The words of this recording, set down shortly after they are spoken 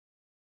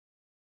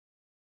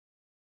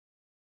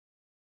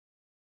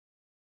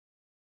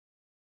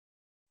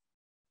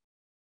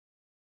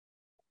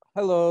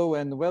Hello,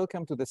 and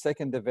welcome to the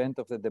second event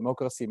of the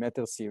Democracy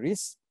Matters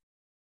series.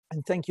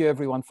 And thank you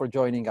everyone for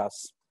joining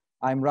us.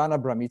 I'm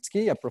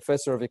Abramitzky, a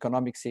professor of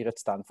economics here at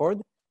Stanford,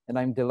 and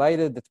I'm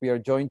delighted that we are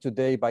joined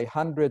today by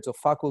hundreds of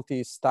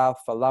faculty, staff,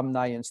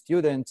 alumni, and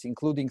students,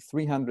 including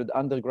 300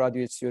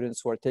 undergraduate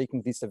students who are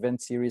taking this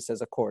event series as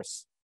a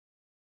course.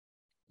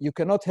 You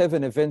cannot have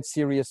an event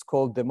series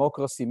called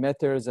Democracy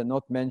Matters and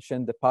not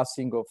mention the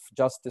passing of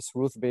Justice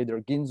Ruth Bader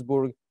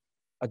Ginsburg,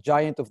 a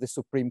giant of the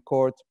Supreme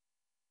Court,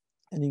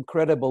 an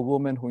incredible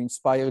woman who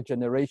inspired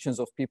generations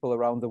of people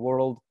around the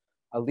world,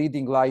 a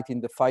leading light in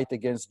the fight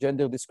against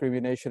gender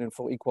discrimination and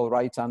for equal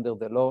rights under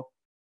the law.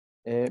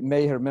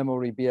 May her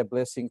memory be a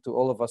blessing to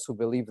all of us who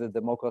believe that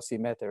democracy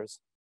matters.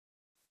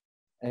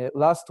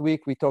 Last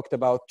week, we talked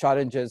about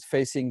challenges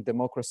facing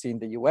democracy in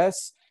the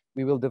US.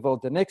 We will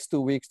devote the next 2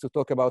 weeks to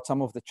talk about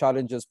some of the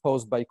challenges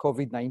posed by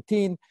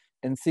COVID-19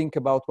 and think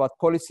about what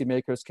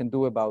policymakers can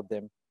do about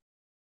them.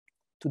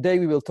 Today,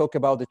 we will talk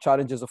about the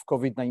challenges of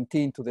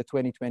COVID-19 to the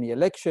 2020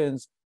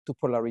 elections, to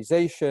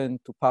polarization,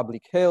 to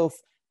public health,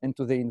 and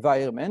to the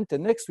environment.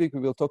 And next week,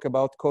 we will talk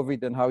about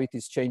COVID and how it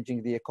is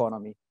changing the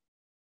economy.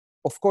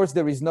 Of course,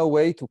 there is no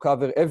way to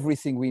cover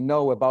everything we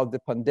know about the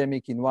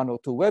pandemic in 1 or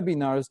 2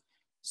 webinars.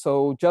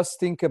 So just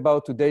think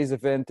about today's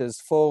event as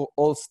 4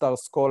 all-star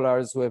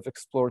scholars who have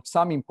explored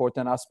some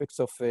important aspects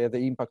of the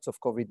impacts of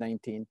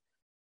COVID-19.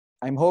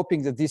 I'm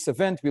hoping that this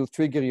event will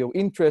trigger your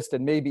interest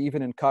and maybe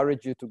even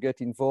encourage you to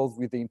get involved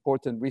with the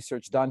important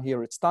research done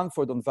here at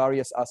Stanford on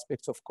various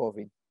aspects of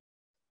COVID.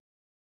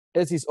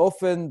 As is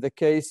often the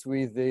case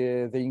with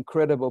the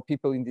incredible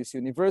people in this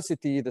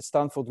university, the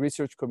Stanford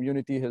research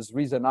community has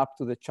risen up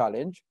to the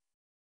challenge.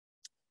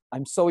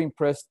 I'm so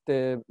impressed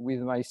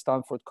with my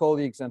Stanford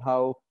colleagues and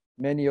how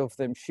many of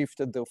them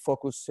shifted their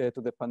focus to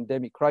the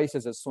pandemic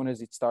crisis as soon as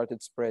it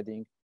started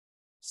spreading.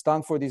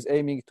 Stanford is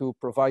aiming to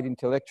provide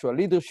intellectual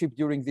leadership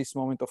during this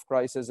moment of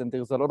crisis, and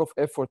there's a lot of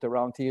effort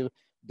around here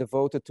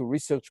devoted to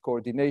research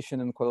coordination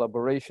and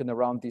collaboration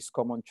around this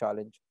common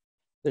challenge.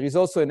 There is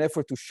also an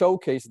effort to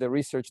showcase the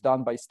research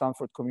done by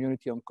Stanford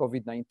community on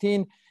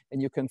COVID-19,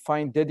 and you can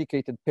find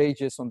dedicated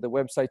pages on the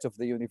websites of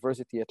the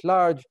university at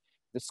large,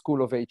 the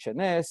School of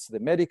HNS, the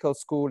Medical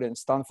School, and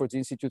Stanford's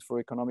Institute for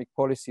Economic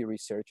Policy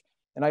Research.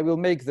 And I will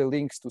make the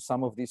links to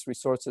some of these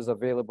resources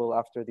available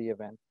after the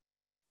event.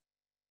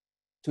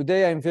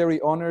 Today, I'm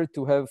very honored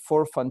to have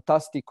 4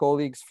 fantastic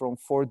colleagues from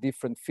 4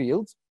 different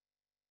fields.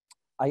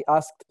 I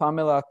asked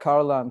Pamela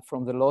Karlan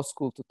from the law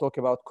school to talk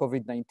about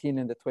COVID-19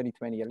 and the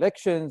 2020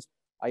 elections.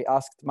 I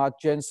asked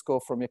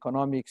Gentzkow from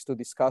economics to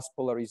discuss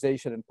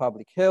polarization and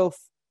public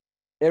health.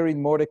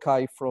 Erin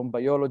Mordecai from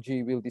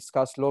biology will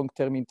discuss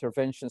long-term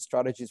intervention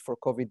strategies for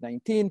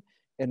COVID-19.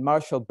 And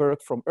Marshall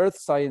Burke from earth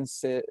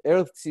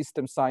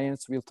system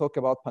science will talk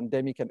about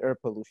pandemic and air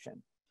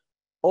pollution.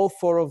 All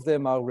 4 of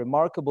them are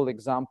remarkable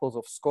examples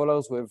of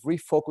scholars who have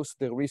refocused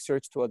their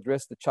research to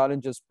address the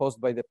challenges posed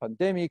by the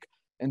pandemic,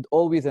 and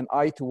all with an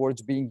eye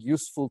towards being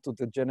useful to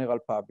the general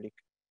public.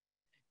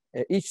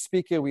 Each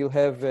speaker will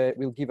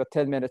give a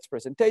 10 minutes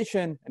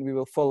presentation, and we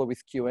will follow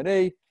with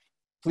Q&A.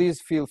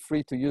 Please feel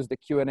free to use the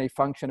Q&A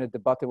function at the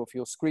bottom of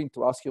your screen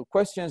to ask your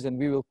questions, and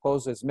we will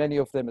pose as many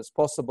of them as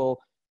possible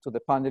to the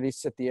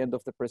panelists at the end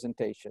of the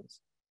presentations.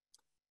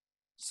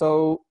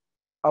 So,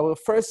 our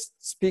first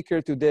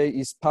speaker today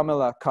is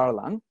Pamela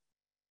Karlan.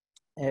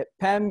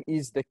 Pam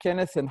is the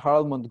Kenneth and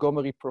Harl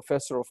Montgomery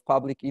Professor of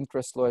Public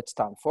Interest Law at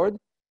Stanford.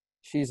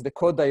 She is the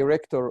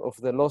co-director of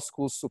the law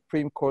school's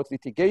Supreme Court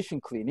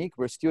Litigation Clinic,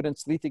 where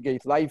students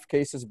litigate live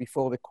cases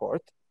before the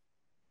court.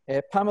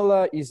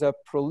 Pamela is a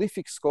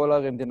prolific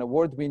scholar and an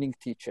award-winning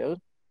teacher.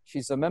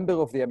 She's a member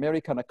of the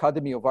American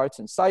Academy of Arts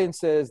and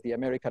Sciences, the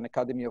American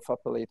Academy of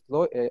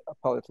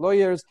Appellate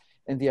Lawyers,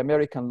 and the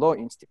American Law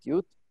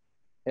Institute.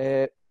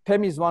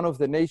 Pam is one of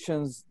the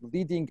nation's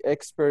leading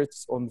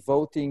experts on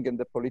voting and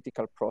the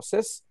political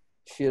process.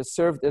 She has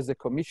served as a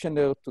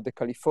commissioner to the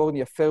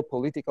California Fair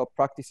Political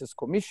Practices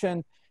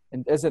Commission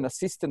and as an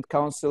assistant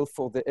counsel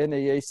for the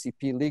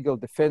NAACP Legal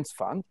Defense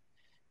Fund.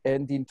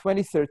 And in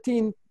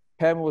 2013,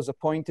 Pam was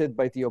appointed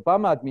by the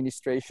Obama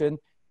administration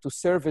to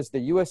serve as the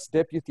US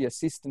Deputy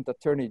Assistant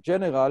Attorney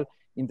General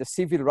in the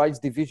Civil Rights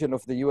Division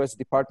of the US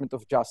Department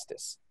of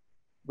Justice.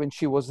 When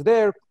she was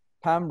there,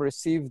 Pam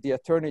received the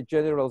Attorney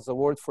General's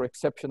Award for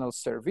Exceptional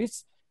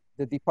Service,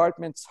 the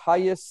department's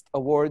highest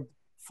award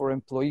for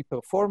employee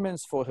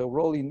performance for her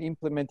role in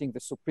implementing the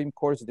Supreme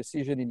Court's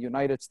decision in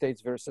United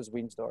States versus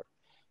Windsor.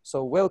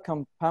 So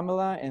welcome,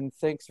 Pamela, and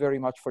thanks very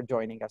much for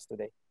joining us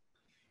today.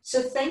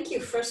 So thank you,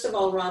 first of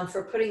all, Ron,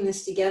 for putting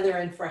this together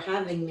and for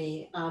having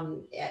me.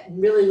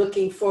 Really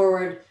looking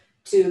forward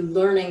to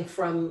learning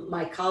from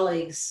my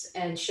colleagues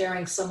and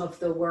sharing some of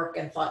the work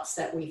and thoughts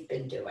that we've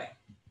been doing.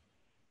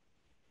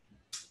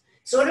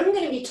 So what I'm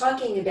going to be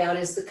talking about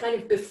is the kind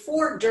of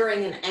before,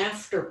 during, and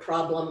after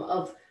problem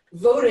of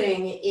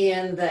voting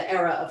in the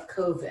era of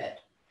COVID.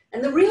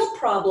 And the real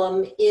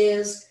problem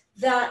is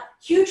that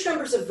huge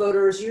numbers of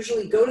voters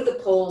usually go to the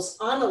polls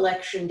on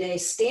election day,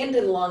 stand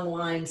in long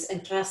lines,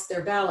 and cast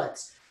their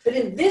ballots. But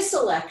in this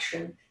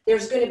election,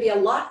 there's going to be a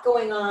lot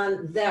going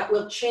on that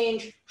will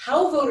change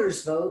how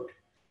voters vote,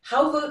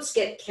 how votes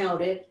get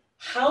counted,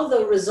 how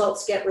the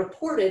results get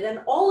reported, and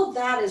all of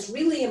that is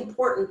really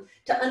important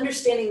to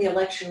understanding the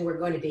election we're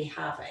going to be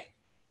having.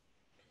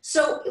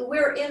 So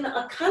we're in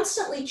a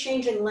constantly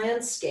changing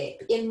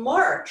landscape. In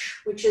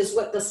March, which is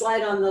what the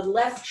slide on the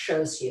left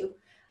shows you,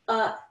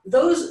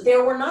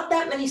 there were not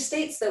that many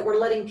states that were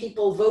letting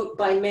people vote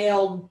by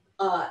mail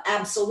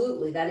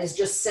absolutely, that is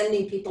just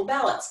sending people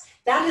ballots.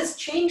 That has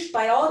changed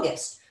by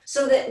August,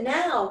 so that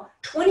now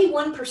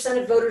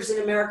 21% of voters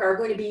in America are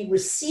going to be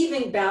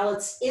receiving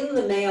ballots in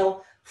the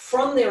mail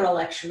from their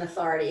election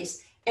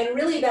authorities, and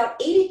really about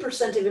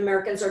 80% of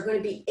Americans are going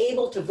to be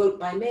able to vote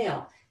by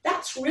mail.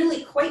 That's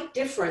really quite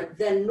different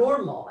than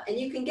normal, and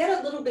you can get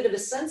a little bit of a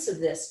sense of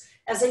this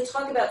as I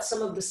talk about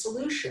some of the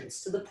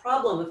solutions to the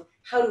problem of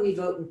how do we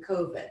vote in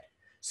COVID.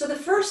 So the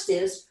first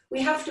is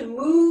we have to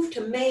move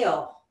to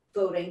mail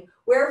voting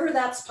wherever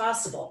that's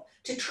possible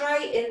to try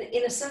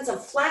in a sense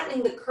of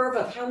flattening the curve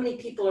of how many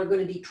people are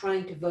going to be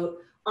trying to vote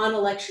on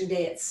election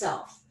day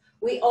itself.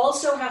 We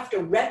also have to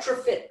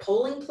retrofit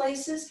polling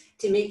places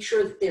to make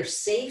sure that they're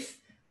safe,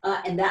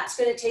 and that's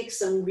going to take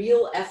some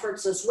real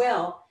efforts as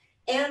well.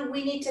 And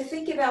we need to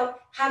think about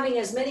having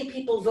as many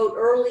people vote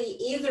early,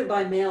 either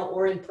by mail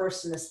or in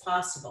person as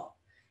possible.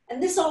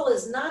 And this all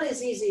is not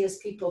as easy as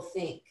people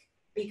think,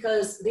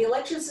 because the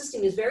election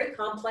system is very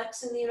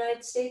complex in the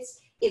United States.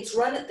 It's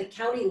run at the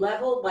county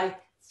level by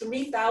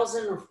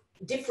 3,000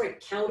 different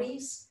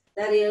counties.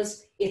 That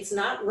is, it's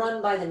not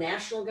run by the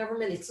national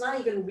government. It's not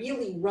even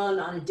really run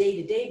on a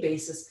day-to-day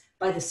basis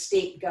by the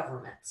state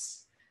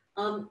governments.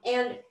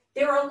 And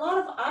there are a lot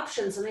of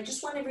options, and I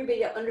just want everybody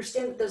to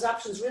understand that those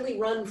options really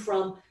run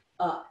from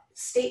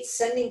states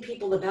sending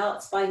people the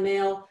ballots by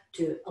mail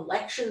to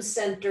election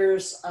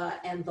centers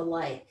and the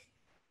like.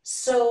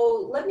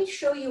 So let me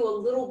show you a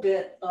little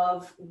bit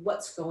of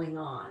what's going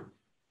on.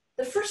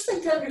 The first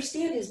thing to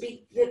understand is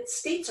that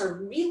states are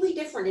really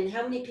different in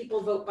how many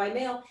people vote by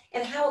mail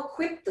and how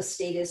equipped the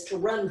state is to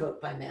run vote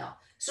by mail.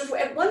 So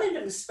at one end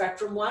of the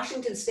spectrum,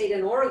 Washington State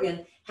and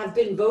Oregon have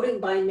been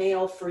voting by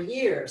mail for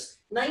years.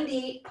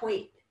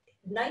 98%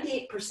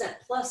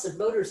 plus of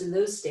voters in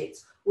those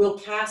states will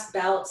cast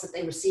ballots that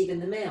they receive in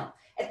the mail.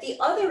 At the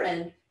other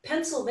end,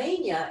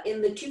 Pennsylvania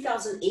in the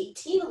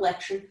 2018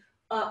 election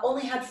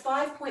only had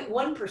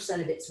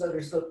 5.1% of its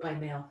voters vote by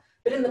mail.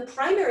 But in the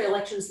primary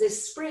elections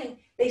this spring,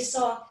 they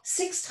saw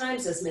 6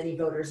 times as many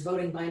voters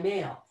voting by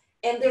mail.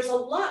 And there's a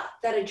lot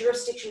that a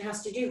jurisdiction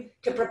has to do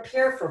to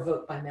prepare for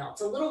vote by mail.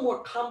 It's a little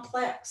more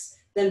complex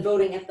than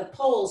voting at the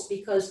polls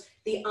because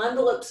the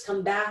envelopes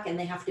come back and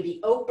they have to be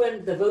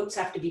opened, the votes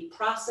have to be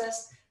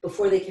processed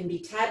before they can be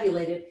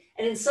tabulated.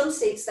 And in some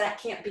states that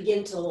can't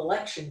begin till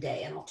election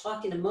day. And I'll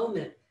talk in a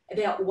moment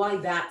about why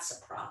that's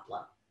a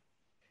problem.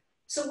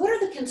 So what are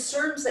the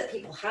concerns that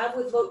people have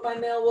with vote by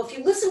mail? Well, if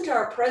you listen to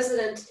our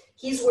president,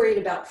 he's worried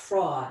about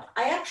fraud.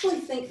 I actually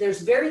think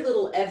there's very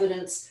little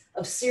evidence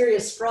of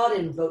serious fraud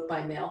in vote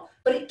by mail,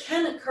 but it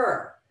can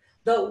occur.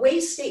 The way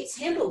states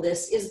handle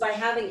this is by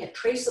having a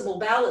traceable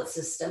ballot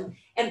system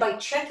and by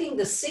checking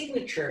the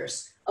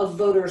signatures of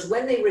voters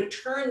when they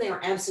return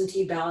their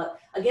absentee ballot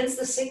against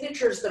the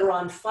signatures that are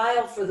on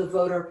file for the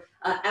voter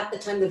at the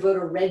time the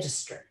voter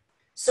registered.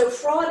 So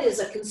fraud is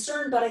a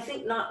concern, but I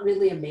think not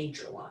really a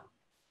major one.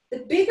 The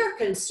bigger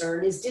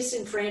concern is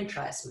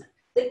disenfranchisement,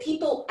 that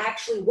people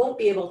actually won't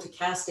be able to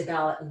cast a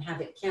ballot and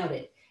have it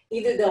counted.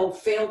 Either they'll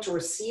fail to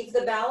receive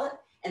the ballot,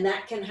 and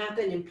that can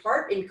happen in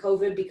part in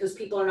COVID because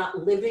people are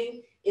not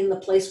living in the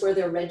place where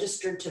they're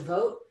registered to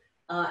vote,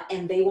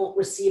 and they won't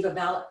receive a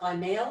ballot by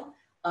mail,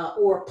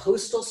 or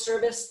postal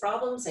service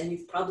problems, and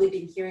you've probably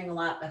been hearing a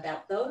lot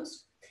about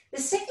those. The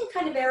second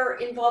kind of error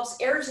involves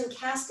errors in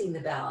casting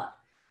the ballot.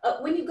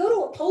 When you go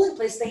to a polling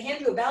place, they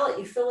hand you a ballot,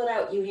 you fill it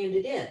out, you hand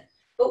it in.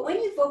 But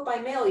when you vote by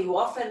mail, you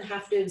often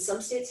have to, in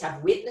some states,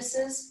 have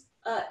witnesses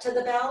to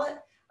the ballot.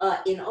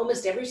 In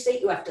almost every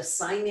state, you have to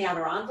sign the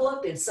outer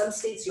envelope. In some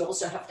states, you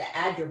also have to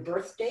add your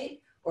birth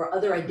date or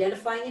other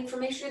identifying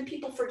information, and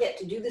people forget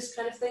to do this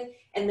kind of thing,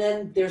 and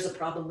then there's a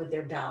problem with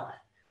their ballot.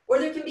 Or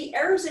there can be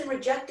errors in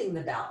rejecting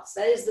the ballots.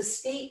 That is, the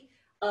state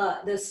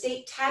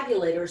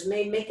tabulators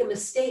may make a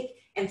mistake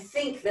and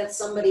think that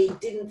somebody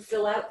didn't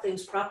fill out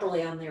things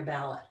properly on their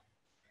ballot.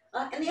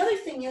 And the other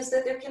thing is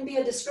that there can be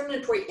a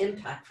discriminatory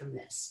impact from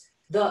this.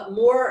 The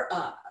more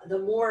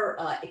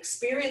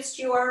experienced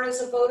you are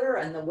as a voter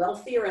and the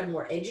wealthier and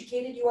more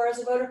educated you are as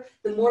a voter,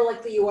 the more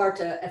likely you are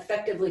to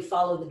effectively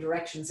follow the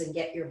directions and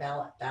get your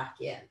ballot back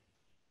in.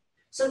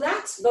 So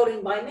that's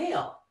voting by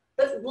mail.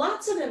 But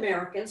lots of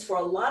Americans, for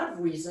a lot of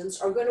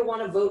reasons, are going to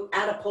want to vote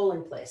at a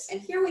polling place.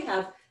 And here we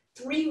have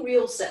 3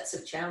 real sets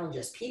of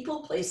challenges: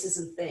 people, places,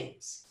 and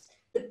things.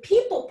 The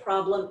people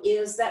problem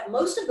is that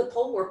most of the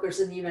poll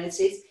workers in the United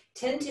States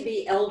tend to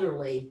be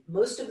elderly.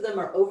 Most of them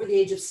are over the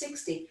age of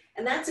 60,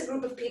 and that's a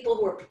group of people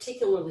who are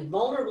particularly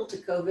vulnerable to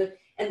COVID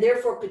and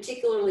therefore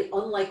particularly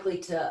unlikely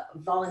to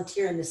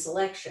volunteer in this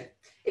election.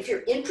 If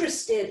you're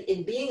interested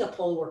in being a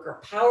poll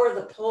worker, Power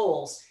the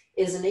Polls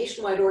is a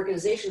nationwide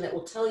organization that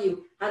will tell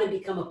you how to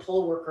become a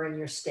poll worker in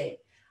your state.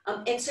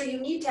 And so you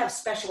need to have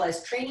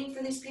specialized training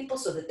for these people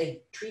so that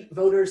they treat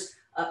voters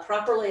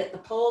properly at the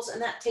polls,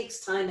 and that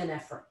takes time and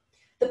effort.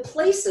 The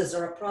places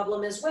are a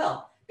problem as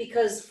well,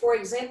 because, for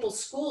example,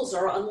 schools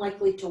are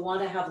unlikely to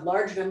want to have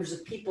large numbers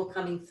of people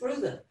coming through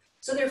them.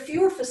 So there are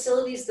fewer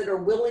facilities that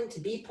are willing to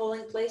be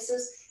polling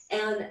places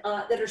and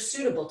that are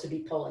suitable to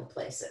be polling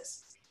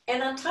places.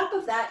 And on top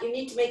of that, you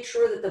need to make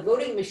sure that the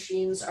voting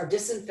machines are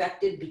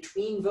disinfected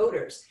between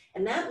voters.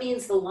 And that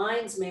means the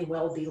lines may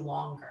well be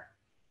longer.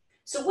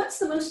 So what's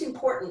the most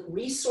important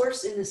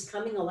resource in this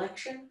coming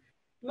election?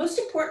 The most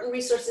important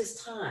resource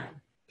is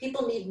time.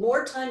 People need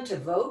more time to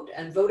vote,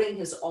 and voting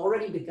has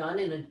already begun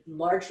in a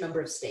large number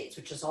of states,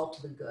 which is all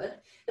to the good.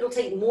 It'll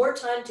take more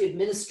time to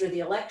administer the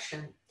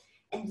election.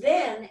 And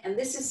then, and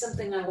this is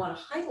something I want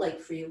to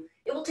highlight for you,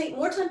 it will take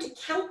more time to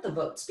count the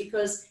votes,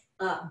 because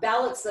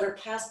ballots that are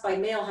cast by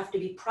mail have to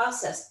be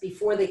processed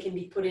before they can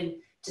be put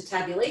into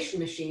tabulation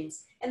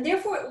machines. And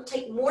therefore, it will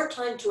take more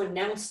time to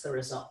announce the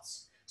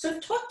results. So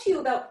I've talked to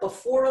you about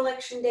before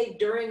Election Day,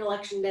 during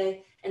Election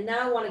Day, and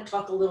now I want to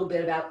talk a little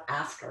bit about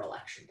after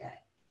Election Day.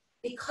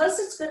 Because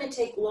it's going to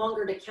take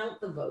longer to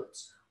count the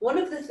votes, one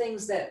of the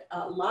things that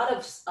a lot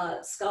of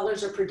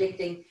scholars are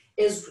predicting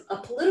is a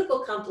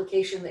political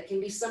complication that can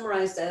be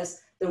summarized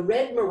as the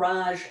red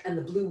mirage and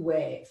the blue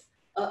wave.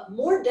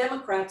 More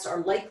Democrats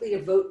are likely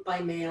to vote by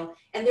mail,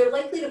 and they're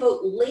likely to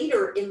vote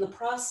later in the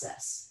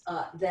process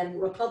than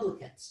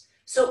Republicans.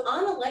 So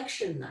on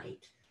election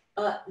night,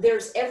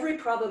 there's every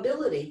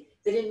probability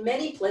that in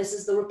many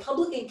places the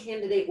Republican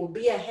candidate will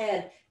be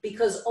ahead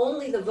because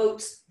only the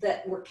votes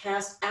that were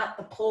cast at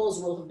the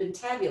polls will have been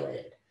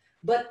tabulated.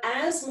 But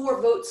as more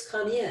votes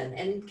come in,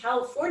 and in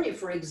California,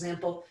 for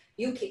example,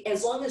 you can,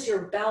 as long as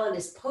your ballot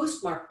is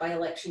postmarked by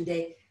Election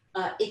Day,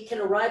 it can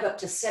arrive up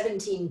to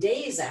 17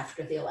 days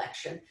after the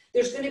election.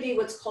 There's going to be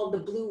what's called the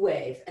blue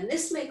wave. And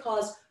this may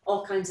cause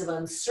all kinds of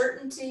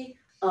uncertainty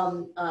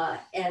and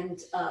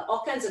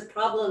all kinds of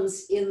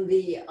problems in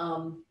the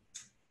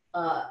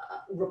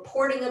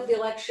reporting of the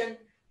election,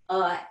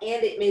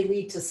 and it may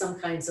lead to some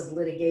kinds of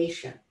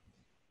litigation.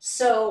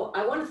 So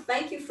I want to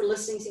thank you for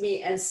listening to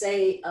me and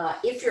say,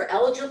 if you're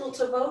eligible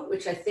to vote,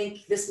 which I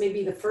think this may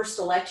be the first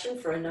election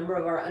for a number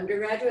of our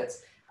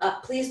undergraduates,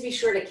 please be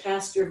sure to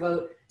cast your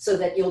vote so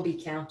that you'll be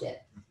counted.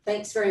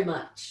 Thanks very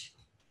much.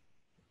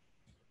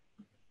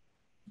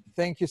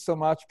 Thank you so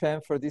much,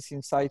 Pam, for this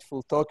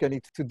insightful talk. And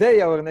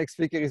today, our next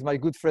speaker is my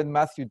good friend,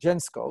 Matthew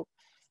Gentzkow.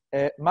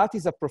 Matt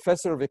is a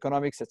professor of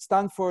economics at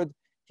Stanford.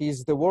 He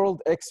is the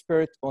world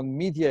expert on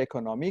media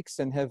economics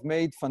and have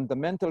made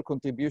fundamental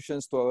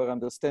contributions to our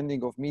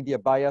understanding of media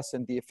bias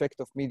and the effect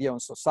of media on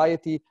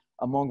society,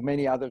 among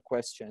many other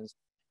questions.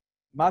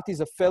 Matt is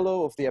a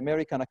fellow of the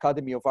American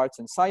Academy of Arts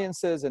and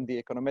Sciences and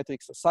the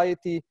Econometric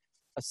Society,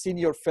 a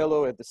senior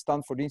fellow at the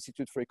Stanford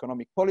Institute for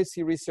Economic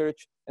Policy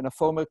Research, and a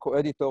former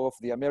co-editor of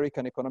the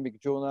American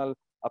economic journal,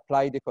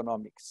 Applied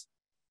Economics.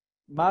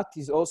 Matt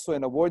is also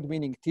an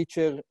award-winning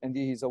teacher, and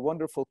he is a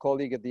wonderful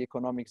colleague at the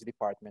economics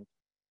department.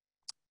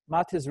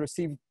 Matt has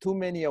received too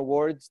many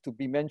awards to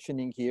be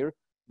mentioning here,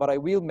 but I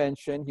will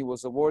mention he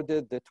was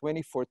awarded the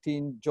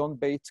 2014 John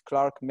Bates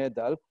Clark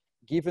Medal,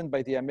 given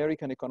by the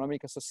American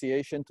Economic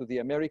Association to the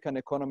American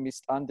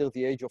economist under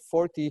the age of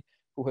 40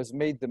 who has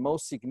made the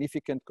most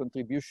significant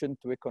contribution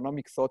to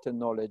economic thought and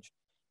knowledge.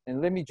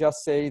 And let me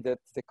just say that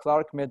the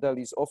Clark Medal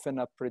is often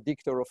a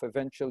predictor of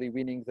eventually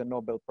winning the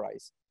Nobel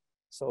Prize.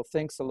 So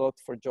thanks a lot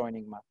for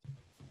joining, Matt.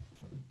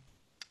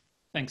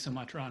 Thanks so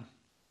much, Ron.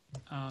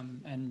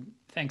 And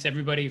thanks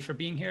everybody for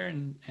being here,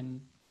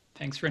 and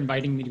thanks for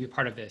inviting me to be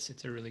part of this.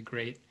 It's a really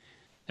great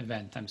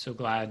event. I'm so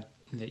glad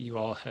that you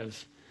all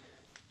have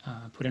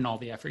put in all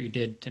the effort you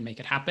did to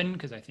make it happen,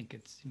 because I think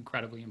it's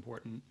incredibly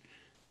important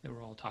that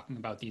we're all talking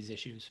about these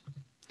issues.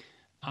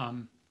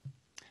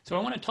 So I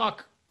want to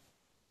talk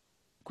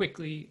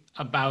quickly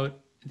about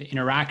the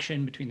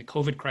interaction between the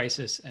COVID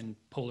crisis and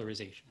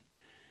polarization.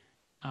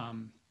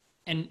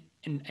 And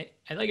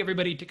I'd like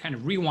everybody to kind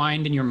of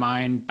rewind in your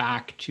mind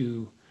back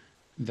to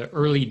the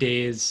early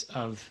days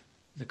of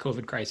the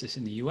COVID crisis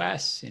in the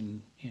US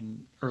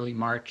in early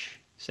March,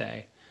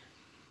 say.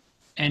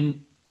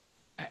 And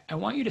I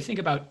want you to think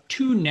about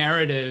two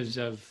narratives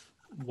of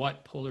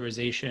what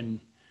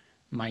polarization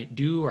might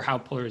do or how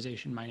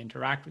polarization might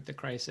interact with the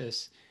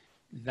crisis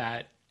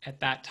that at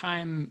that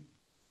time,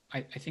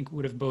 I think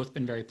would have both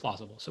been very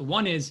plausible. So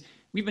one is,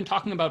 we've been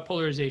talking about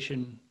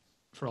polarization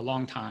for a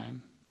long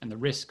time and the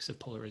risks of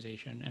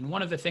polarization. And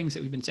one of the things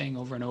that we've been saying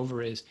over and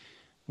over is,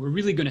 we're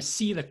really going to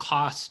see the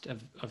cost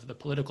of the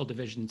political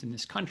divisions in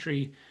this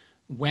country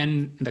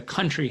when the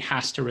country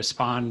has to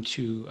respond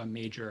to a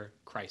major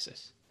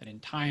crisis. That in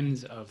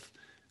times of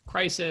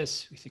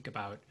crisis, we think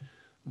about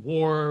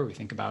war, we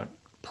think about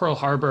Pearl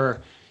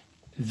Harbor.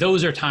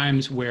 Those are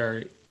times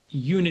where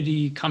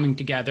unity, coming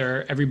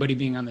together, everybody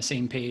being on the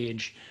same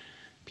page,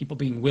 people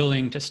being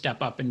willing to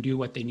step up and do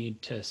what they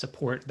need to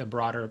support the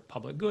broader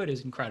public good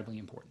is incredibly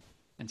important.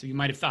 And so you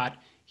might have thought,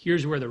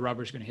 here's where the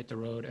rubber's going to hit the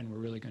road, and we're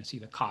really going to see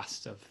the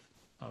costs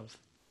of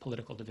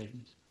political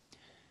divisions.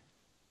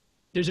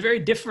 There's a very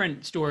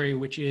different story,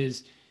 which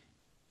is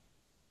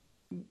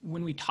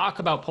when we talk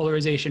about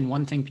polarization,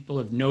 one thing people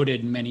have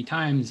noted many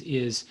times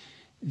is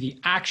the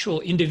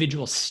actual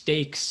individual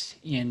stakes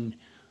in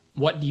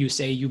what do you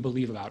say you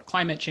believe about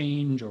climate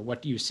change, or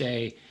what do you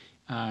say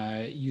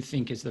you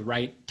think is the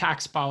right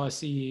tax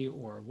policy,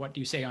 or what do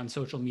you say on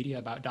social media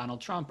about Donald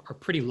Trump, are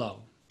pretty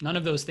low. None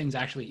of those things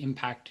actually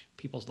impact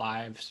people's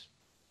lives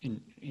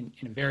in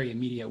a very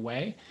immediate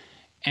way.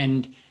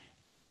 And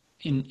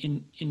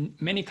in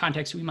many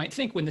contexts, we might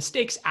think when the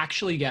stakes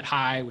actually get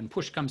high, when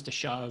push comes to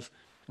shove,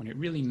 when it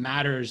really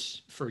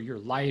matters for your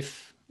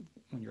life,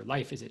 when your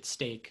life is at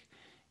stake,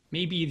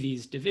 maybe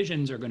these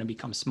divisions are going to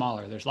become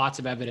smaller. There's lots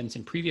of evidence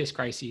in previous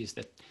crises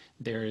that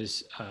there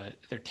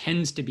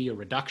tends to be a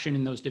reduction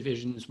in those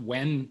divisions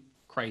when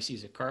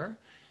crises occur.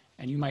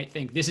 And you might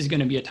think this is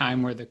going to be a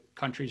time where the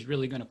country's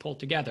really going to pull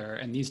together,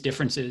 and these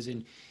differences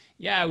in,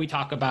 yeah, we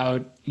talk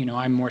about,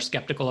 I'm more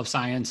skeptical of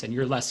science and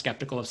you're less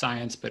skeptical of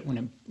science, but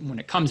when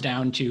it comes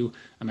down to,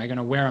 am I going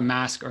to wear a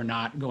mask or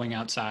not going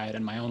outside,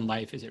 and my own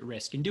life is at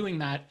risk in doing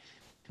that,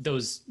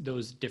 those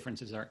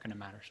differences aren't going to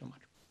matter so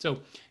much.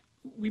 So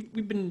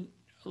we've been,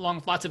 along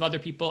with lots of other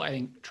people, I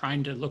think,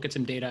 trying to look at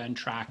some data and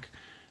track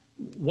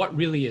what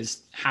really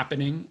is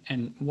happening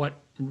and what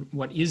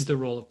is the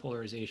role of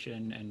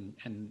polarization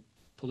and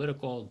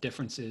political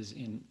differences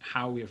in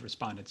how we have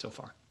responded so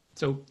far.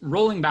 So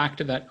rolling back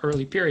to that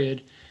early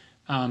period,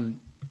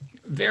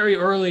 very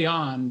early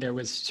on, there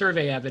was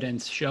survey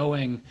evidence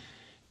showing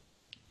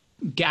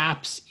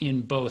gaps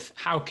in both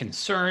how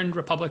concerned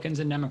Republicans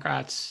and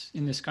Democrats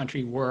in this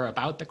country were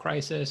about the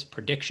crisis,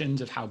 predictions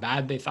of how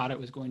bad they thought it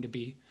was going to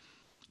be,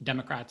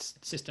 Democrats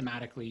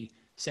systematically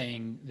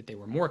saying that they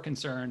were more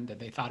concerned, that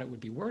they thought it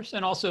would be worse,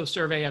 and also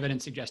survey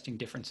evidence suggesting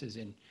differences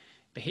in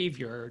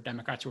behavior.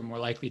 Democrats were more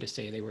likely to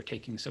say they were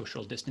taking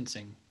social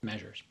distancing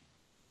measures.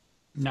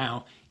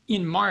 Now,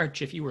 in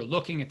March, if you were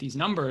looking at these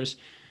numbers,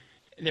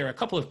 there are a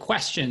couple of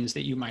questions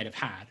that you might have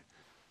had.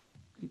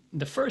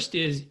 The first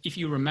is, if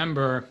you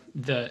remember,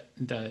 the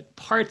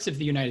parts of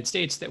the United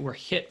States that were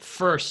hit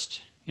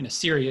first in a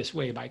serious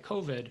way by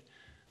COVID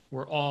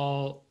were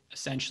all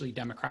essentially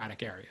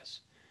Democratic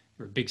areas.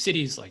 There were big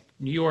cities like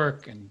New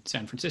York and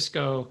San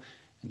Francisco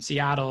and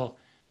Seattle,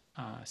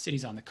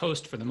 cities on the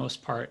coast for the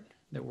most part,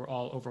 that were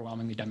all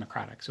overwhelmingly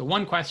Democratic. So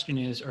one question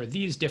is, are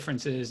these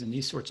differences in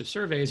these sorts of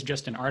surveys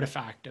just an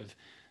artifact of,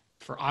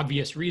 for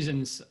obvious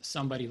reasons,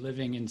 somebody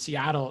living in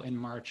Seattle in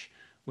March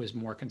was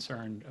more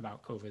concerned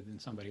about COVID than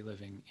somebody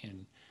living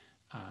in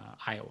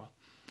Iowa?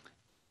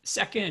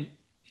 Second,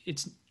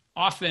 it's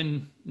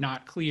often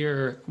not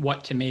clear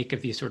what to make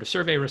of these sort of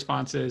survey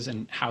responses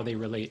and how they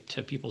relate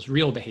to people's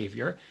real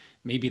behavior.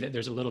 Maybe that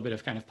there's a little bit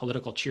of kind of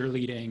political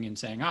cheerleading and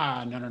saying, no,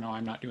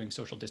 I'm not doing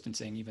social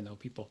distancing, even though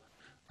people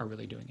are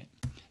really doing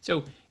it.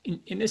 So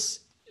in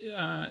this,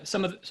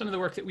 some of the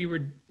work that we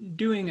were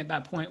doing at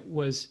that point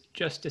was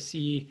just to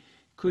see,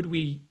 could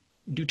we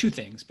do two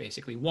things,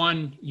 basically.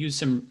 One, use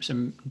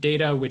some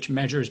data which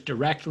measures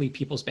directly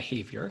people's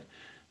behavior.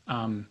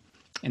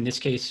 In this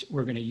case,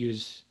 we're going to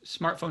use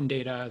smartphone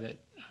data that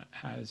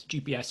has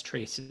GPS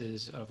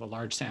traces of a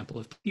large sample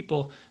of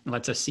people and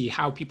lets us see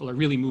how people are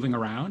really moving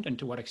around and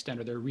to what extent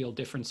are there real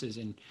differences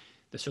in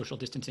the social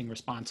distancing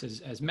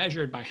responses as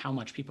measured by how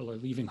much people are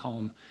leaving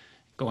home,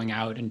 going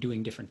out and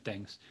doing different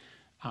things.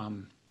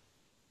 And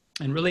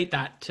relate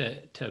that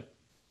to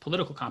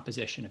political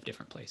composition of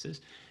different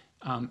places.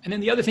 And then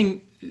the other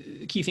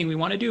key thing we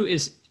want to do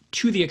is,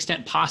 to the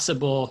extent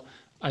possible,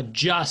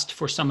 adjust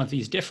for some of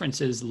these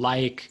differences,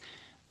 like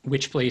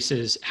which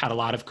places had a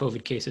lot of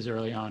COVID cases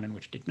early on and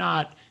which did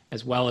not,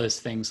 as well as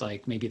things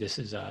like maybe this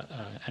is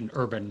an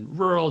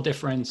urban-rural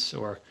difference,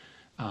 or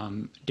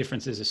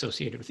differences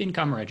associated with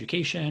income or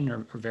education,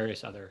 or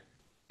various other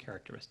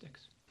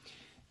characteristics.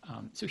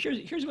 So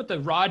here's what the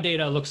raw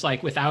data looks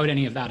like without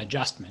any of that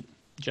adjustment,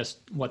 just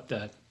what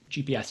the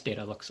GPS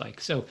data looks like.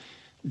 So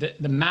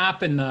the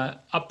map in the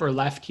upper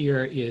left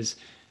here is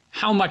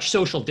how much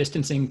social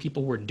distancing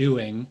people were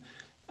doing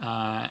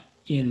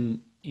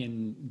in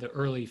the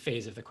early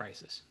phase of the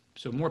crisis.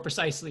 So more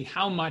precisely,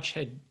 how much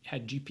had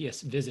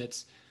GPS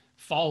visits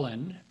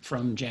fallen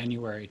from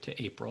January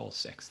to April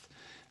 6th.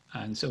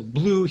 And so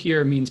blue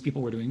here means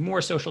people were doing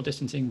more social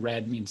distancing,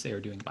 red means they were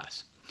doing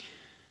less.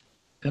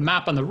 The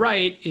map on the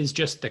right is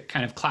just the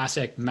kind of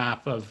classic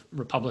map of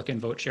Republican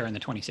vote share in the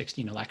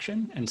 2016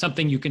 election. And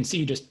something you can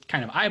see just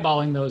kind of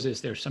eyeballing those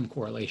is there's some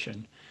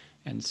correlation.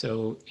 And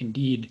so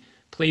indeed,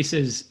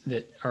 places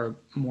that are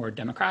more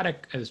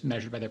Democratic as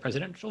measured by their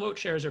presidential vote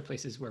shares are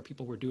places where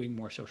people were doing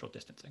more social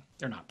distancing.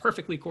 They're not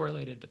perfectly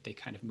correlated, but they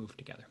kind of move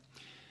together.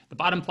 The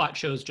bottom plot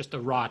shows just the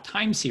raw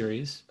time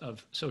series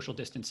of social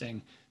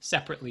distancing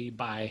separately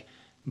by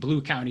blue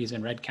counties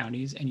and red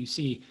counties. And you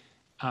see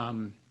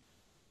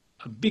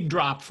a big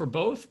drop for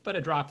both, but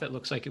a drop that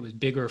looks like it was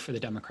bigger for the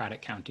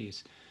Democratic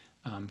counties,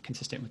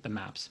 consistent with the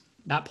maps.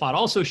 That plot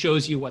also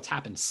shows you what's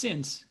happened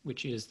since,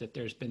 which is that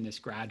there's been this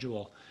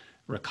gradual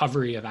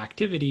recovery of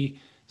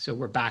activity. So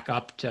we're back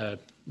up to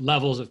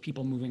levels of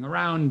people moving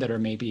around that are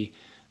maybe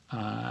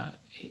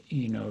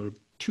you know,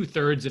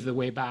 2/3 of the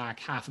way back,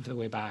 half of the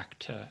way back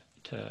to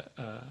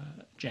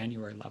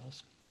January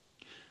levels.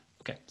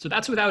 Okay, so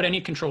that's without any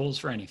controls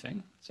for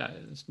anything. So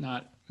it's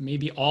not,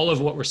 maybe all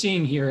of what we're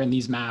seeing here in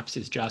these maps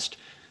is just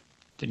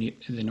the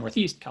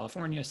Northeast,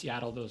 California,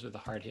 Seattle, those are the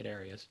hard hit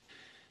areas.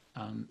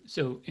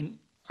 So in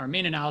our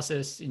main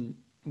analysis, in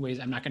ways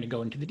I'm not going to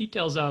go into the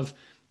details of,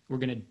 we're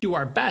going to do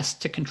our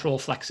best to control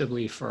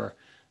flexibly for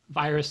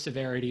virus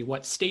severity,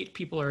 what state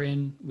people are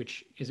in,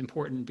 which is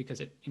important because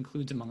it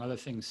includes, among other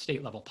things,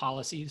 state level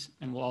policies,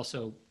 and we'll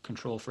also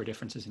control for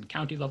differences in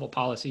county level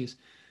policies,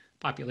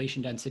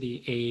 population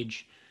density,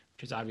 age,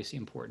 which is obviously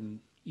important,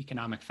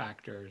 economic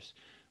factors,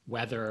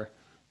 weather,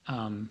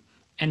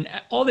 and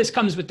all this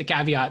comes with the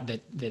caveat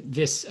that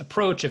this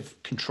approach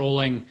of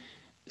controlling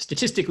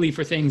statistically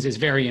for things is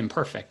very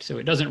imperfect. So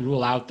it doesn't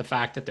rule out the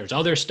fact that there's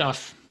other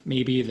stuff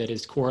maybe that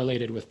is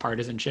correlated with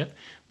partisanship,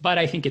 but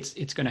I think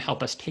it's going to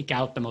help us take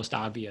out the most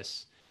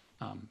obvious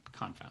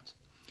confounds.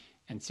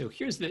 And so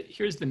here's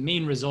the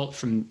main result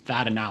from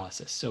that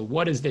analysis. So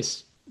what is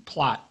this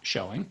plot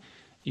showing?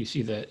 You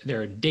see that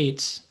there are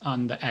dates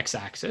on the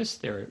x-axis.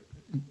 There are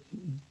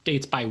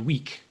dates by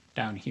week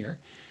down here.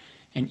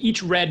 And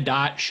each red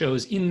dot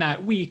shows in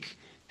that week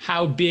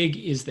how big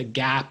is the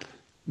gap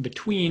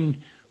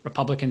between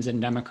Republicans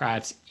and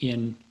Democrats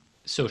in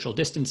social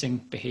distancing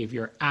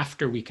behavior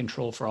after we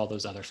control for all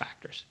those other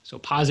factors. So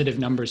positive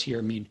numbers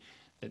here mean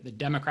that the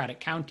Democratic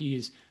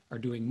counties are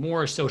doing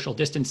more social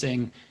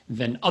distancing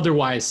than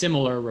otherwise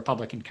similar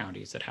Republican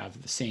counties that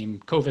have the same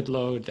COVID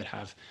load, that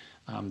have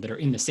that are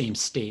in the same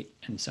state,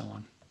 and so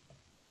on.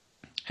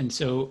 And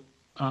so,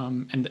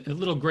 and the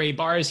little gray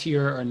bars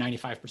here are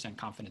 95%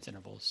 confidence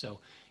intervals.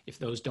 So if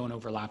those don't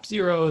overlap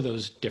 0,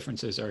 those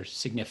differences are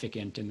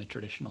significant in the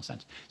traditional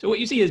sense. So what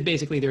you see is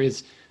basically there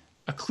is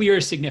a clear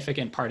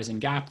significant partisan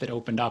gap that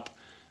opened up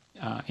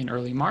in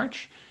early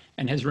March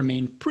and has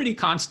remained pretty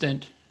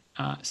constant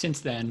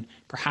since then,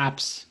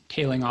 perhaps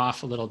tailing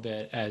off a little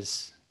bit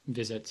as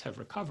visits have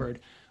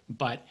recovered.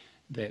 But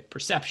the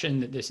perception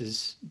that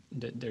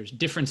there's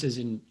differences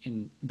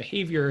in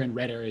behavior in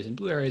red areas and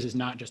blue areas is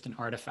not just an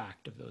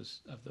artifact of those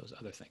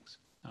other things.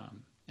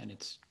 And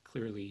it's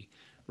clearly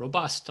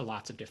robust to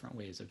lots of different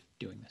ways of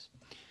doing this.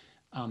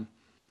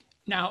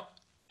 Now,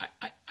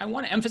 I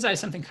want to emphasize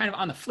something kind of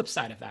on the flip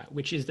side of that,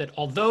 which is that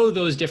although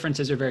those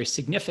differences are very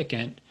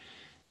significant,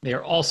 they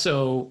are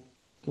also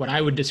what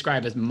I would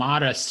describe as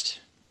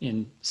modest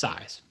in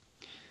size.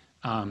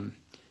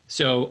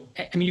 So,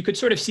 I mean, you could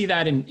sort of see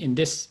that in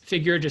this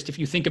figure, just if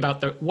you think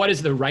about what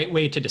is the right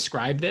way to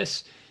describe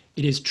this.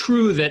 It is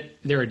true that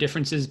there are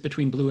differences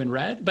between blue and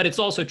red, but it's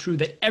also true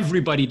that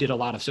everybody did a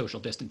lot of social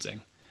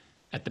distancing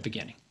at the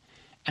beginning.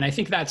 And I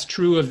think that's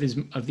true of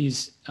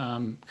these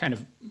kind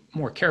of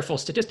more careful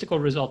statistical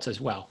results as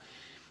well.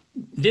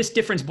 This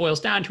difference boils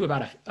down to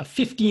about a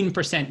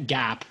 15%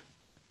 gap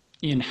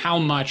in how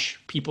much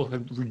people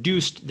have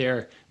reduced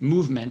their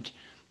movement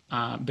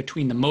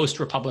between the most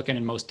Republican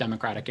and most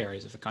Democratic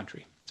areas of the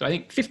country. So I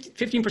think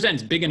 15%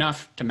 is big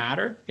enough to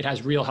matter. It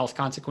has real health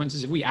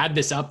consequences. If we add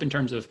this up in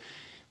terms of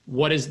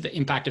what is the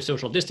impact of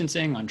social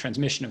distancing on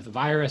transmission of the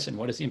virus and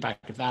what is the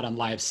impact of that on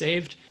lives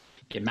saved,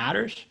 it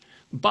matters.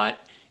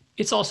 But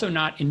it's also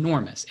not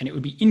enormous, and it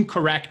would be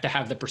incorrect to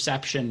have the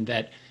perception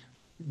that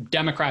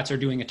Democrats are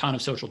doing a ton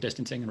of social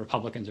distancing and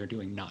Republicans are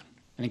doing none.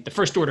 I think the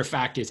first order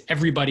fact is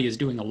everybody is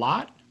doing a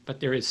lot, but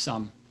there is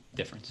some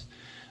difference.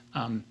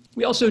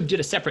 We also did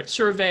a separate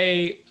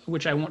survey,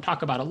 which I won't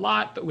talk about a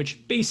lot, but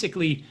which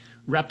basically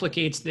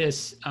replicates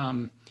this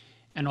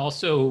and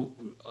also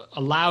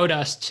allowed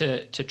us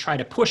to try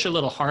to push a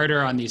little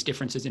harder on these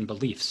differences in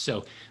beliefs.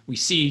 So we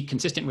see,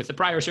 consistent with the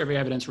prior survey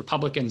evidence,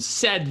 Republicans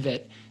said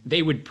that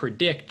they would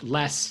predict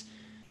less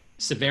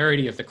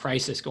severity of the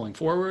crisis going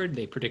forward.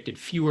 They predicted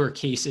fewer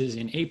cases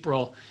in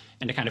April.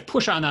 And to kind of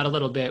push on that a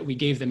little bit, we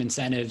gave them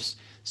incentives.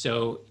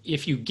 So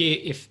if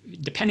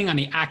depending on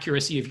the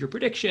accuracy of your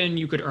prediction,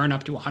 you could earn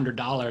up to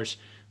 $100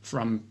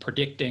 from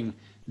predicting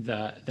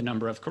the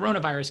number of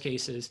coronavirus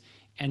cases.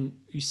 And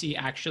you see,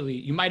 actually,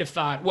 you might have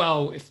thought,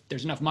 well, if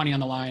there's enough money on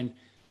the line,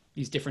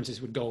 these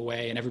differences would go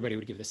away and everybody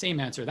would give the same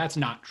answer. That's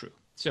not true.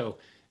 So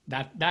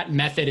that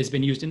method has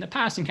been used in the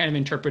past and kind of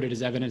interpreted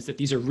as evidence that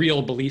these are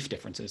real belief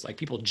differences, like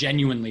people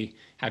genuinely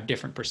have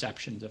different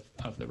perceptions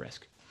of the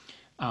risk.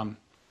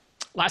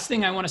 Last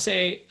thing I want to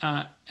say,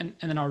 and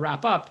then I'll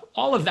wrap up,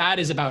 all of that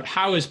is about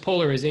how is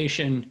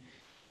polarization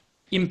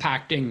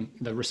impacting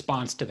the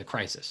response to the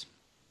crisis.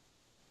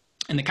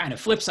 And the kind of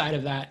flip side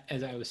of that,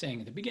 as I was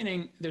saying at the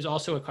beginning, there's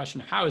also a question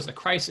of how is the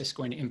crisis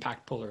going to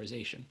impact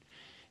polarization?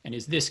 And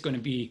is this going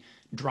to be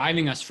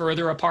driving us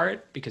further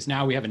apart? Because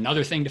now we have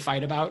another thing to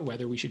fight about,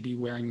 whether we should be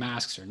wearing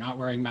masks or not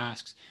wearing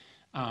masks.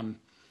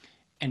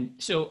 And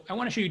so I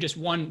want to show you just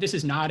one, this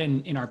is not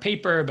in our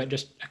paper, but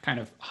just a kind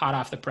of hot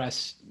off the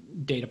press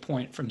data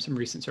point from some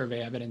recent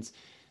survey evidence.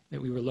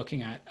 that we were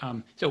looking at.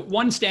 So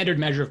one standard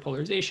measure of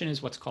polarization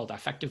is what's called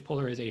affective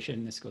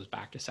polarization. This goes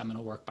back to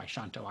seminal work by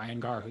Shanto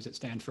Iyengar, who's at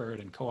Stanford,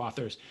 and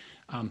co-authors.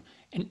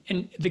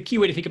 And the key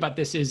way to think about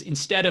this is,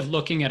 instead of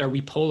looking at, are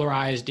we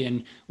polarized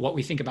in what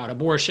we think about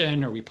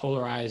abortion, are we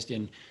polarized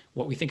in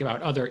what we think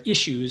about other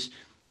issues,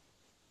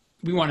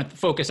 we want to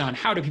focus on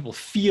how do people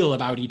feel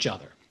about each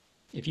other.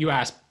 If you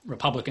ask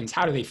Republicans,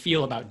 how do they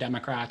feel about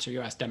Democrats, or you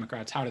ask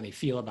Democrats, how do they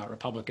feel about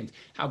Republicans,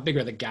 how big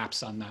are the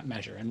gaps on that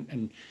measure?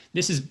 And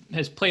this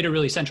has played a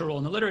really central role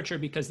in the literature,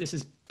 because this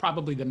is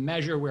probably the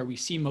measure where we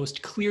see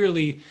most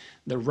clearly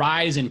the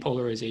rise in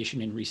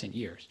polarization in recent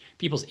years.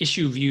 People's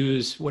issue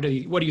views, what do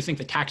you think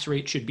the tax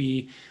rate should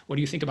be? What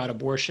do you think about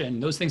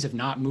abortion? Those things have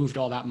not moved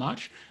all that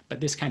much,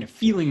 but this kind of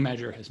feeling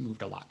measure has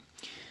moved a lot.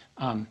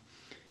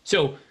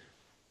 So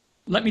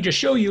let me just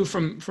show you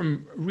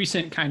from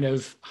recent kind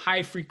of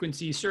high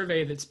frequency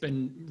survey that's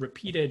been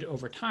repeated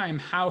over time,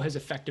 how has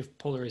affective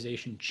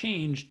polarization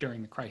changed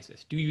during the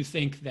crisis? Do you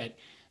think that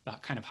the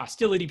kind of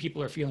hostility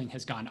people are feeling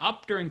has gone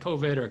up during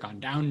COVID or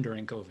gone down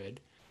during COVID?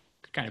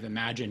 Kind of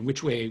imagine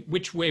which way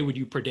would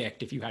you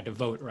predict if you had to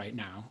vote right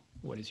now?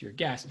 What is your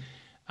guess?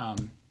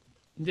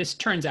 This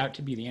turns out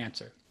to be the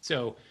answer.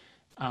 So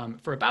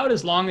for about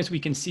as long as we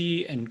can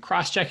see, and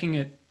cross-checking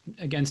it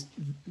against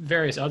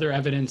various other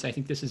evidence, I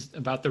think this is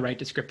about the right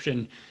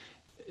description.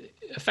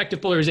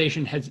 Affective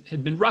polarization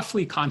had been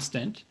roughly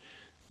constant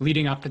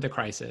leading up to the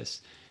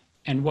crisis.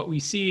 And what we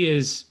see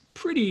is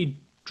pretty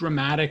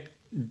dramatic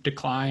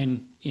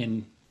decline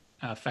in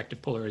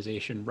affective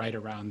polarization right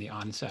around the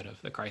onset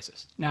of the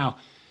crisis. Now,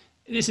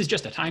 this is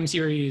just a time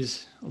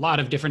series. A lot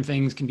of different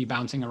things can be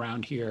bouncing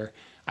around here.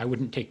 I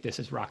wouldn't take this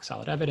as rock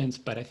solid evidence,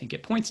 but I think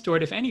it points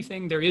toward, if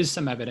anything, there is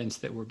some evidence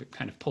that we're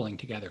kind of pulling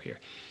together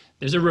here.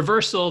 There's a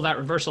reversal. That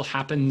reversal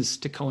happens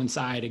to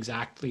coincide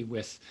exactly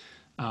with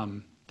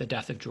the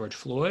death of George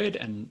Floyd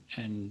and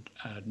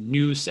a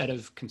new set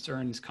of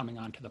concerns coming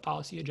onto the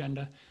policy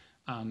agenda.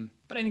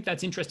 But I think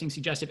that's interesting,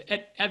 suggestive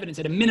evidence.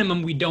 At a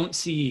minimum, we don't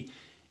see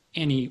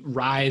any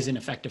rise in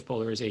affective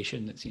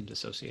polarization that seems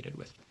associated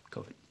with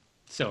COVID.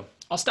 So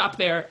I'll stop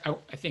there.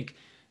 I think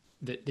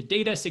the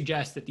data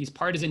suggests that these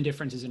partisan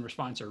differences in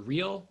response are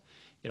real.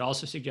 It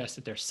also suggests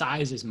that their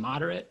size is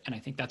moderate, and I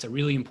think that's a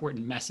really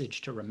important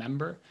message to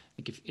remember.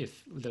 I think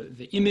if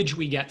the image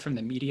we get from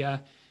the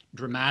media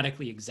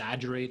dramatically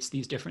exaggerates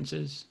these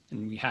differences,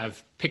 and we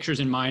have pictures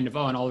in mind of,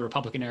 in all the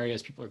Republican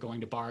areas, people are going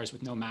to bars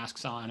with no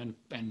masks on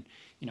and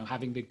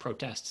having big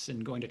protests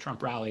and going to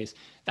Trump rallies,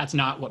 that's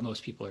not what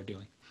most people are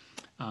doing.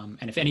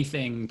 And if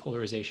anything,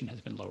 polarization has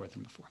been lower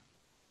than before.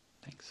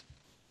 Thanks.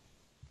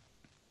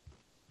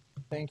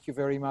 Thank you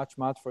very much,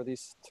 Matt, for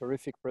this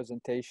terrific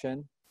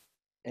presentation.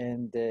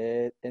 And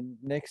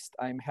next,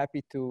 I'm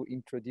happy to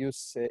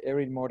introduce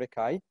Erin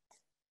Mordecai.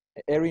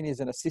 Erin is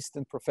an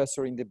assistant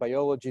professor in the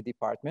biology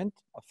department,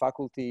 a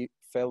faculty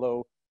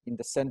fellow in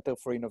the Center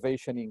for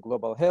Innovation in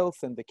Global Health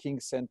and the King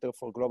Center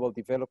for Global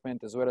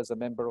Development, as well as a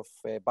member of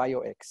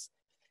BioX.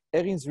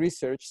 Erin's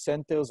research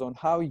centers on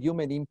how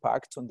human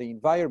impacts on the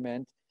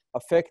environment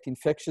affect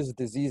infectious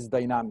disease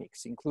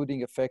dynamics,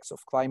 including effects of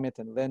climate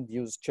and land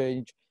use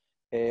change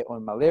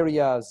on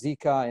malaria,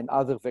 Zika, and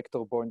other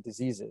vector-borne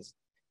diseases.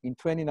 In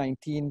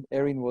 2019,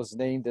 Erin was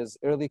named as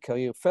Early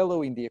Career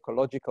Fellow in the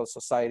Ecological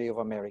Society of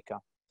America.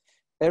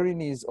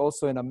 Erin is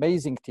also an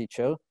amazing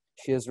teacher.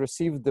 She has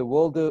received the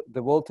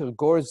Walter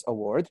Gores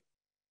Award,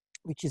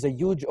 which is a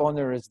huge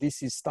honor, as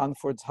this is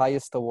Stanford's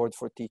highest award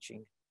for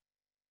teaching.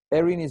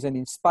 Erin is an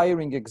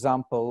inspiring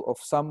example of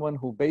someone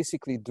who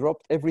basically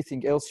dropped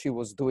everything else she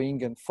was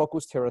doing and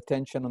focused her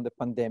attention on the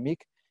pandemic.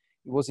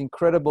 It was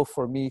incredible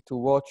for me to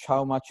watch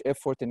how much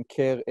effort and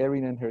care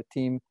Erin and her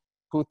team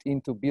put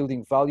into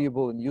building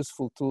valuable and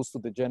useful tools to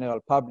the general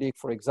public.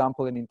 For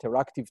example, an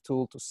interactive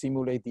tool to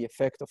simulate the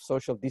effect of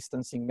social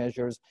distancing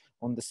measures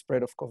on the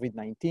spread of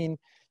COVID-19.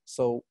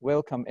 So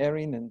welcome,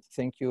 Erin, and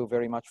thank you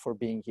very much for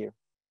being here.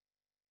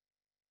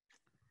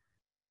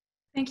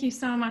 Thank you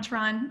so much,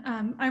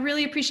 Ron. I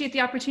really appreciate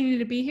the opportunity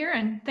to be here,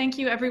 and thank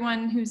you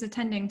everyone who's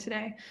attending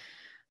today.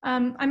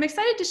 I'm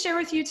excited to share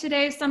with you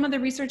today some of the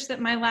research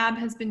that my lab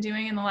has been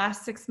doing in the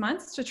last 6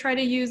 months to try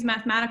to use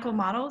mathematical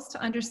models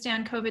to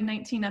understand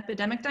COVID-19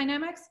 epidemic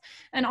dynamics,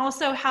 and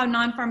also how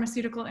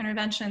non-pharmaceutical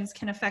interventions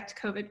can affect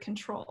COVID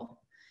control.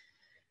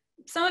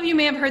 Some of you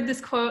may have heard this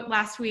quote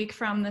last week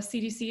from the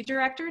CDC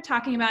director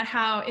talking about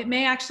how it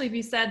may actually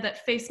be said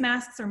that face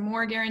masks are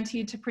more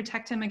guaranteed to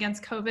protect him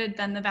against COVID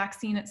than the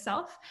vaccine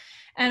itself.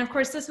 And of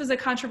course, this was a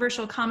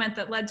controversial comment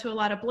that led to a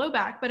lot of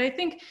blowback. But I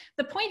think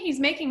the point he's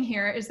making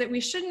here is that we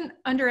shouldn't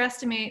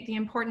underestimate the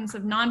importance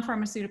of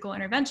non-pharmaceutical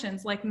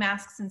interventions like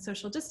masks and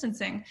social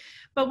distancing.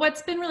 But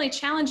what's been really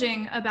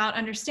challenging about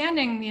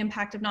understanding the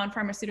impact of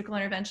non-pharmaceutical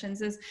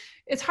interventions is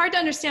it's hard to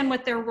understand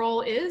what their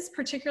role is,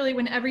 particularly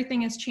when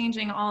everything is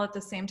changing all at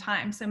the same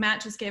time. So Matt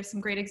just gave some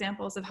great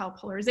examples of how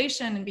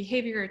polarization and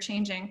behavior are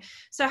changing.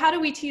 So how do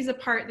we tease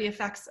apart the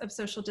effects of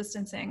social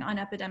distancing on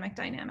epidemic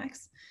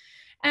dynamics?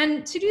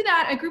 And to do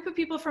that, a group of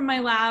people from my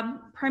lab,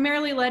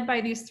 primarily led by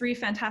these 3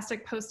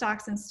 fantastic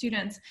postdocs and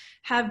students,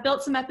 have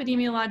built some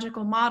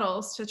epidemiological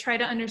models to try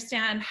to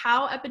understand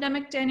how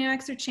epidemic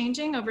dynamics are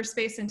changing over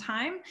space and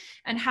time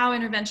and how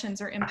interventions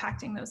are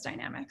impacting those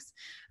dynamics.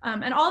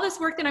 And all this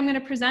work that I'm going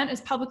to present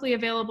is publicly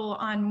available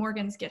on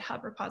Morgan's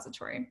GitHub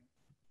repository.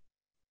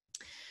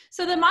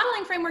 So the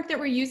modeling framework that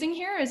we're using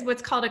here is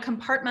what's called a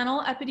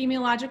compartmental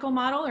epidemiological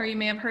model, or you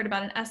may have heard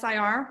about an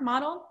SIR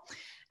model.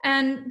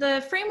 And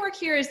the framework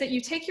here is that you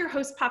take your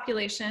host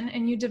population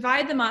and you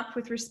divide them up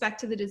with respect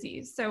to the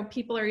disease. So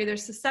people are either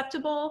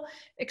susceptible,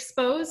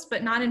 exposed,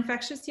 but not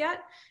infectious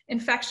yet,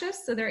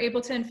 infectious, so they're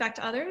able to infect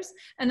others,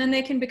 and then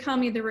they can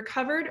become either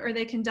recovered or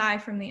they can die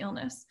from the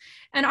illness.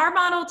 And our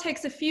model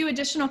takes a few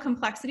additional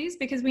complexities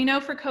because we know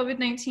for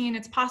COVID-19,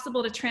 it's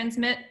possible to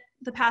transmit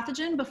the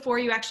pathogen before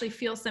you actually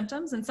feel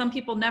symptoms, and some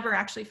people never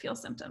actually feel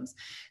symptoms.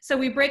 So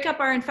we break up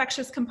our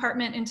infectious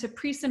compartment into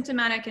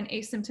pre-symptomatic and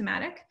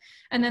asymptomatic,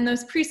 and then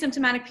those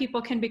pre-symptomatic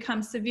people can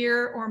become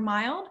severe or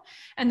mild,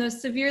 and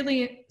those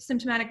severely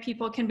symptomatic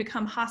people can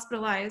become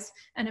hospitalized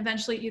and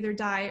eventually either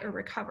die or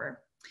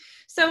recover.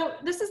 So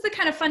this is the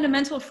kind of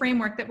fundamental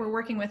framework that we're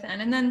working within.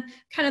 And then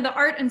kind of the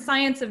art and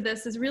science of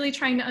this is really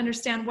trying to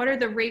understand what are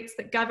the rates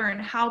that govern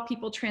how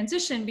people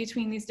transition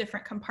between these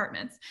different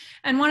compartments.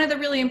 And one of the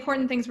really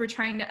important things we're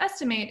trying to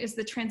estimate is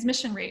the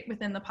transmission rate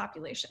within the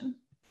population.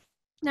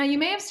 Now, you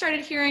may have started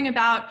hearing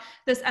about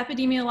this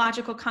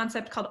epidemiological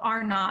concept called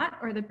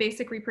R0, or the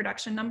basic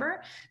reproduction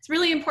number. It's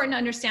really important to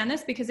understand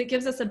this because it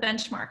gives us a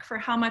benchmark for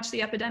how much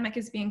the epidemic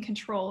is being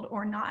controlled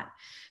or not.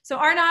 So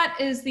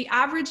R0 is the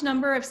average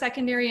number of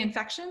secondary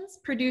infections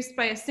produced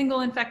by a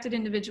single infected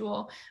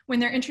individual when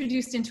they're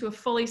introduced into a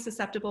fully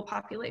susceptible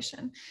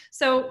population.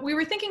 So we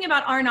were thinking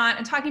about R0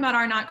 and talking about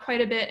R0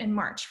 quite a bit in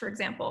March, for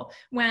example,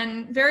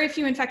 when very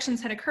few infections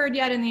had occurred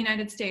yet in the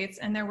United States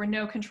and there were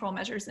no control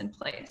measures in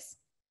place.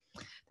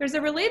 There's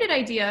a related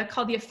idea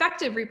called the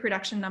effective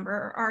reproduction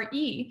number, or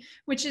RE,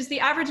 which is the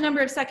average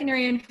number of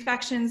secondary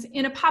infections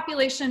in a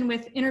population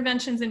with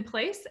interventions in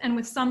place and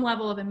with some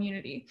level of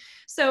immunity.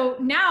 So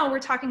now we're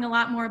talking a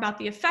lot more about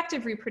the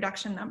effective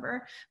reproduction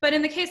number, but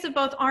in the case of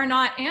both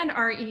R0 and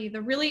RE, the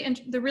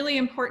really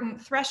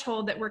important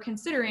threshold that we're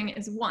considering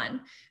is 1.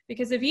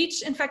 Because if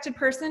each infected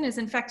person is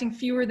infecting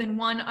fewer than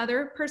one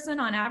other person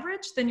on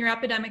average, then your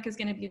epidemic is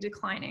going to be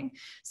declining.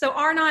 So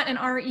R0 and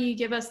RE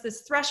give us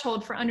this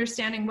threshold for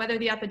understanding whether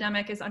the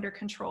epidemic is under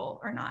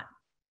control or not.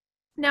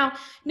 Now,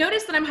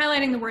 notice that I'm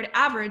highlighting the word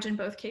average in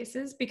both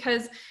cases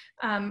because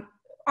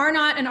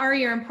R0 and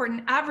RE are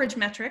important average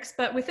metrics,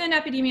 but within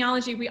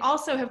epidemiology, we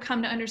also have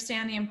come to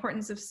understand the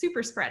importance of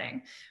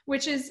superspreading,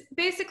 which is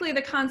basically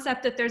the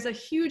concept that there's a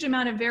huge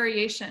amount of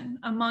variation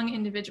among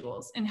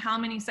individuals in how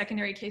many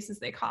secondary cases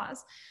they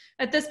cause.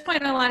 At this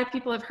point, a lot of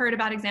people have heard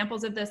about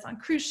examples of this on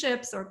cruise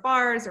ships or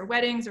bars or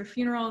weddings or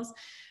funerals.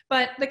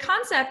 But the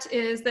concept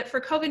is that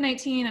for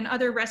COVID-19 and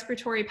other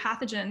respiratory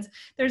pathogens,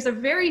 there's a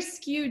very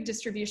skewed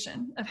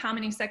distribution of how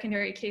many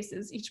secondary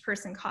cases each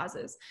person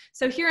causes.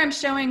 So here I'm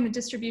showing the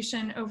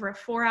distribution over a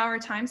 4-hour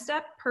time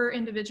step per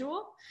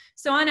individual.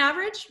 So on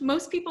average,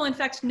 most people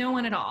infect no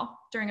one at all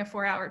during a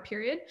 4-hour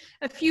period.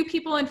 A few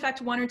people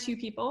infect 1 or 2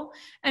 people,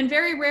 and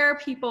very rare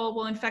people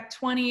will infect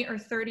 20 or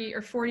 30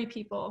 or 40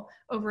 people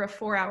over a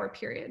 4-hour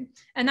period.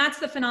 And that's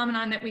the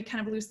phenomenon that we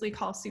kind of loosely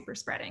call super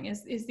spreading,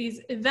 is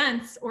these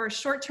events or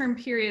short-term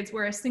periods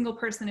where a single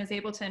person is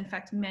able to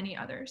infect many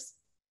others.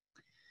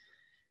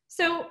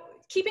 So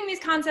keeping these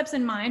concepts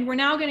in mind, we're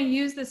now going to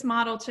use this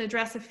model to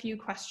address a few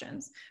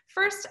questions.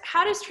 First,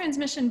 how does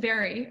transmission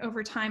vary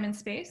over time and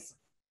space?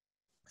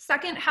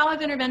 Second, how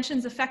have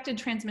interventions affected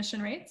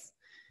transmission rates?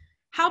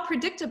 How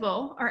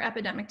predictable are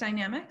epidemic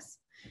dynamics?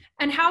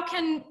 And how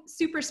can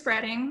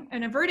superspreading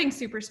and averting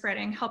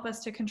superspreading help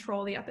us to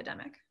control the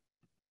epidemic?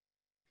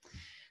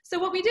 So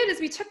what we did is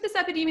we took this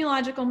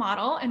epidemiological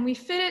model and we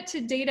fit it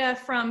to data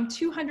from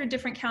 200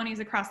 different counties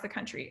across the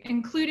country,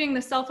 including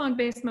the cell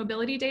phone-based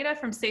mobility data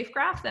from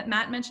SafeGraph that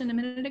Matt mentioned a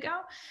minute ago,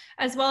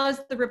 as well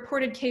as the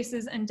reported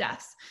cases and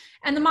deaths.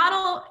 And the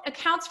model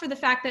accounts for the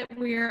fact that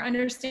we're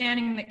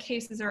understanding that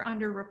cases are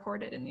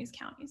underreported in these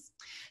counties.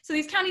 So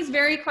these counties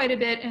vary quite a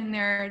bit in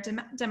their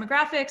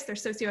demographics, their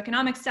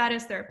socioeconomic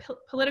status, their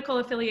political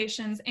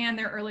affiliations, and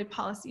their early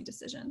policy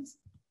decisions.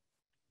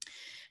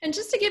 And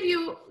just to give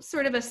you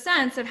sort of a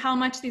sense of how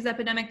much these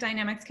epidemic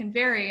dynamics can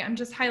vary, I'm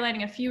just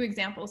highlighting a few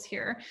examples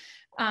here.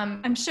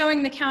 I'm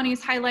showing the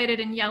counties highlighted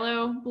in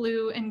yellow,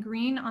 blue, and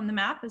green on the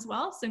map as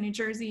well. So New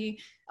Jersey,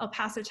 El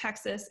Paso,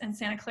 Texas, and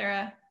Santa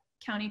Clara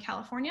County,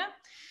 California.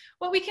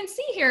 What we can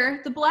see here,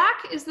 the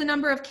black is the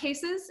number of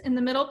cases in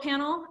the middle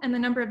panel and the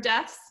number of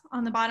deaths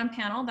on the bottom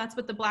panel. That's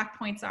what the black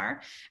points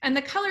are. And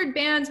the colored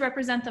bands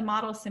represent the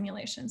model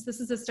simulations. This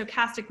is a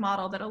stochastic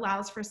model that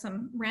allows for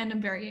some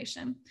random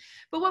variation.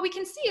 But what we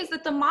can see is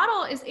that the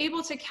model is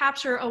able to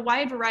capture a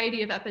wide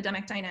variety of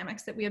epidemic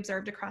dynamics that we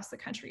observed across the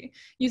country,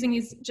 using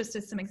these just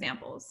as some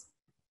examples.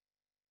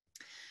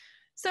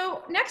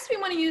 So next we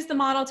want to use the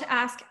model to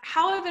ask,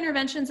 how have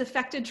interventions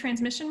affected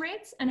transmission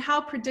rates and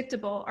how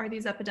predictable are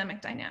these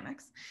epidemic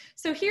dynamics?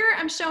 So here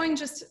I'm showing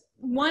just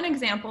one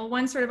example,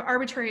 one sort of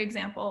arbitrary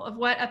example of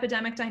what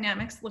epidemic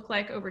dynamics look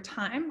like over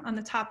time on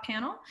the top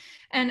panel.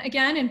 And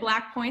again, in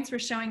black points, we're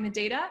showing the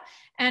data,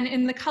 and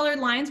in the colored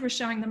lines, we're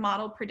showing the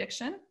model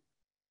prediction.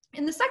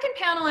 In the second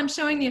panel, I'm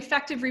showing the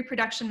effective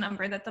reproduction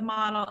number that the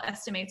model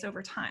estimates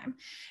over time.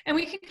 And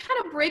we can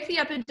kind of break the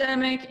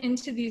epidemic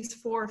into these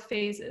 4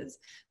 phases.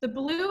 The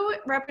blue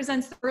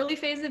represents the early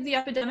phase of the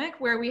epidemic,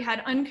 where we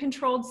had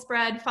uncontrolled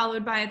spread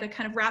followed by the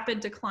kind of rapid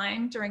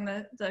decline during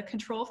the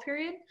control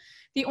period.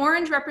 The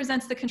orange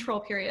represents the control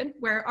period,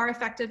 where R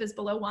effective is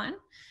below 1.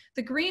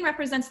 The green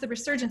represents the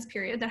resurgence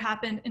period that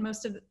happened in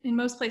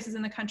most places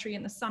in the country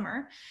in the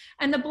summer.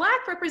 And the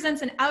black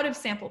represents an out of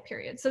sample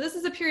period. So this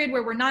is a period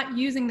where we're not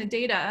using the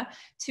data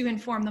to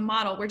inform the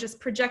model. We're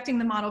just projecting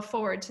the model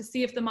forward to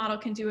see if the model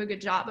can do a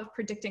good job of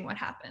predicting what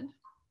happened.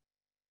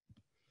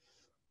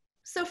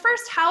 So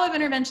first, how have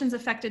interventions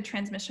affected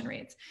transmission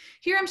rates?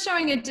 Here I'm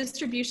showing a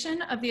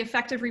distribution of the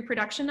effective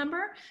reproduction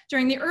number.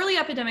 During the early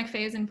epidemic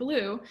phase in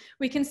blue,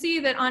 we can see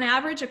that on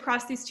average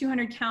across these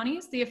 200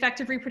 counties, the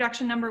effective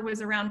reproduction number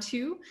was around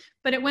 2,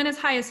 but it went as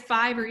high as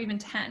 5 or even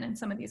 10 in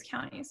some of these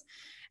counties.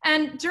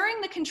 And during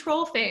the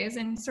control phase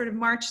in sort of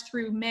March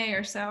through May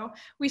or so,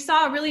 we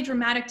saw a really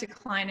dramatic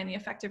decline in the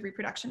effective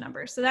reproduction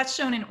number. So that's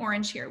shown in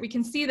orange here. We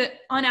can see that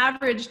on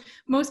average,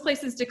 most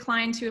places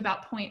declined to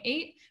about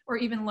 0.8 or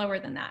even lower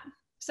than that.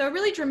 So a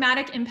really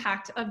dramatic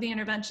impact of the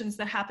interventions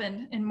that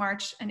happened in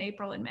March and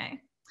April and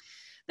May.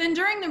 Then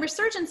during the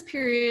resurgence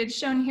period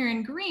shown here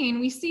in green,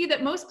 we see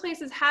that most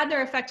places had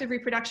their effective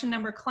reproduction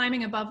number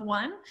climbing above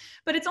 1,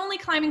 but it's only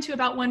climbing to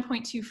about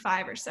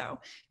 1.25 or so,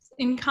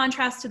 in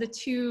contrast to the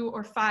 2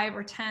 or 5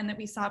 or 10 that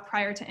we saw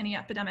prior to any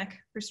epidemic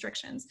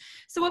restrictions.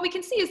 So what we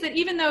can see is that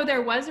even though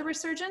there was a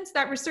resurgence,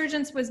 that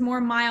resurgence was more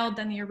mild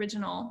than the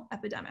original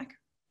epidemic.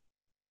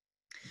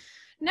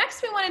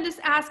 Next, we wanted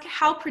to ask,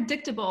 how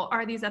predictable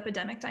are these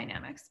epidemic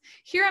dynamics?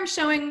 Here I'm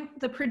showing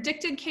the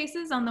predicted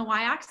cases on the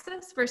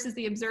y-axis versus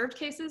the observed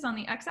cases on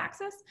the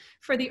x-axis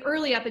for the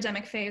early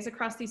epidemic phase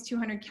across these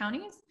 200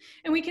 counties.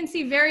 And we can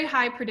see very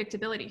high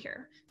predictability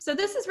here. So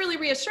this is really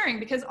reassuring,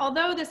 because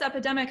although this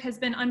epidemic has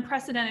been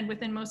unprecedented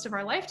within most of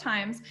our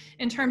lifetimes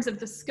in terms of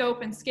the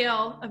scope and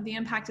scale of the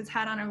impact it's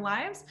had on our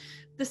lives,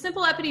 the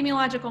simple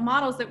epidemiological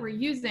models that we're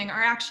using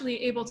are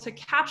actually able to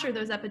capture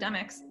those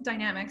epidemic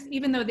dynamics,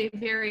 even though they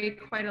vary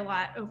quite a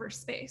lot over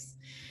space.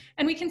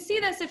 And we can see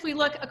this if we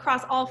look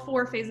across all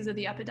 4 phases of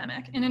the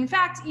epidemic. And in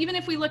fact, even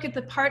if we look at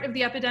the part of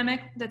the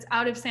epidemic that's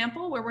out of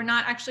sample, where we're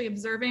not actually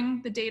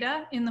observing the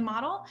data in the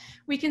model,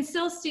 we can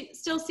still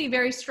see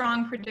very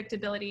strong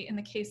predictability in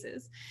the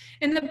cases.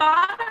 In the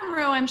bottom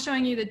row, I'm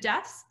showing you the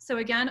deaths. So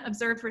again,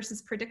 observed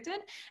versus predicted.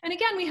 And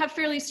again, we have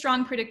fairly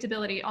strong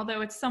predictability,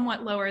 although it's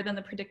somewhat lower than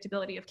the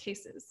predictability of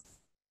cases.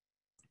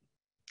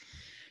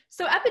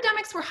 So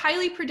epidemics were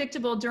highly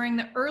predictable during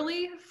the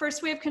early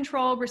first wave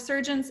control,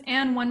 resurgence,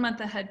 and 1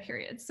 month ahead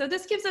periods. So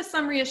this gives us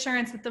some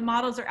reassurance that the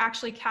models are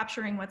actually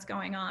capturing what's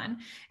going on,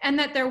 and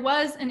that there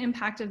was an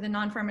impact of the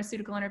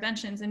non-pharmaceutical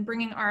interventions in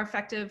bringing R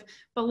effective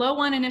below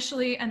 1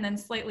 initially and then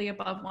slightly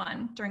above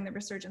 1 during the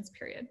resurgence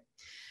period.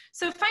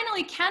 So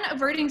finally, can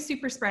averting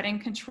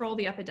superspreading control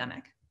the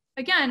epidemic?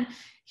 Again,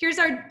 here's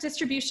our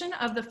distribution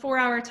of the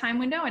 4-hour time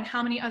window and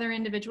how many other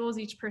individuals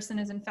each person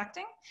is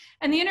infecting.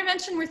 And the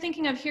intervention we're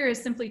thinking of here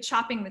is simply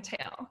chopping the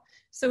tail.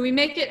 So we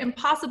make it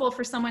impossible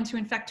for someone to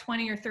infect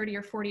 20 or 30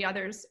 or 40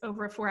 others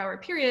over a 4-hour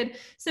period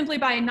simply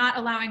by not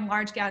allowing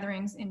large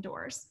gatherings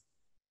indoors.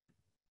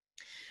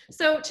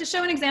 So to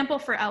show an example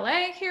for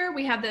LA here,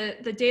 we have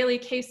the daily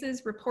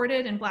cases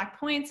reported in black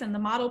points and the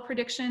model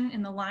prediction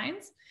in the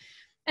lines.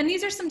 And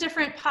these are some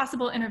different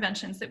possible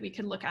interventions that we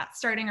could look at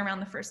starting around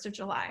the 1st of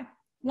July.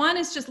 One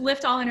is just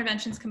lift all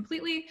interventions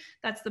completely.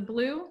 That's the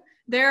blue.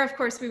 There, of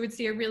course, we would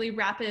see a really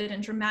rapid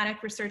and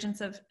dramatic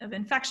resurgence of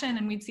infection,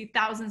 and we'd see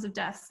thousands of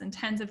deaths and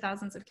tens of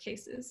thousands of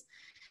cases.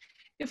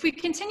 If we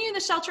continue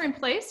the shelter in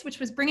place, which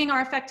was bringing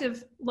our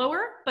effective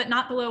lower, but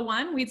not below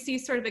 1, we'd see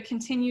sort of a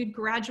continued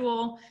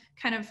gradual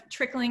kind of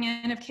trickling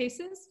in of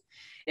cases.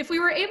 If we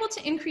were able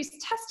to increase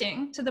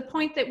testing to the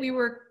point that we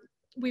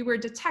were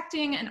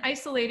detecting and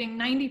isolating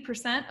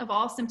 90% of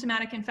all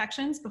symptomatic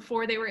infections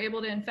before they were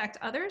able to infect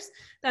others,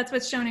 that's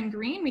what's shown in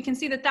green, we can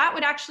see that that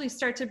would actually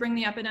start to bring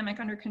the epidemic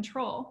under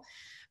control.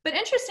 But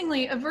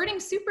interestingly, averting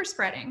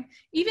superspreading,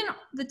 even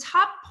the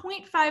top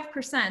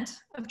 0.5%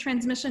 of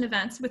transmission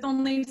events with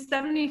only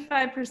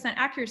 75%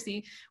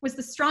 accuracy was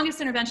the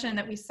strongest intervention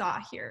that we saw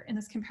here in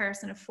this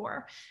comparison of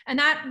 4. And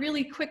that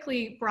really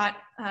quickly brought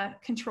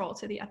control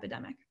to the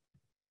epidemic.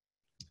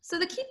 So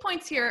the key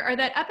points here are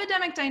that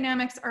epidemic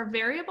dynamics are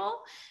variable,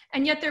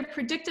 and yet they're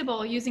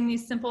predictable using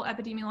these simple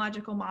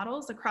epidemiological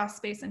models across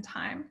space and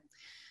time.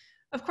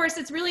 Of course,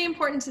 it's really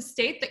important to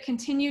state that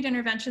continued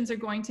interventions are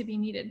going to be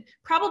needed.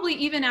 Probably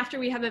even after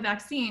we have a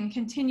vaccine,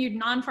 continued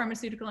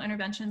non-pharmaceutical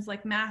interventions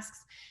like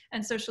masks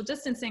and social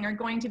distancing are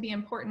going to be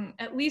important,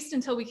 at least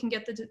until we can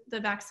get the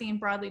vaccine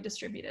broadly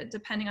distributed,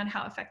 depending on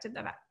how effective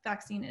the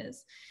vaccine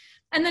is.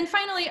 And then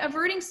finally,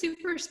 averting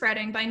super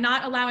spreading by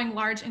not allowing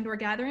large indoor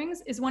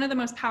gatherings is one of the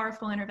most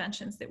powerful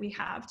interventions that we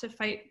have to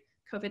fight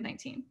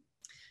COVID-19.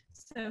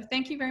 So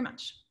thank you very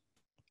much.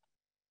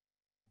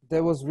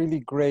 That was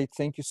really great.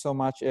 Thank you so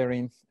much,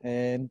 Erin.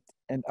 And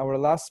our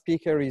last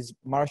speaker is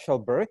Marshall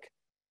Burke.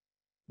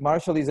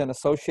 Marshall is an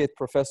associate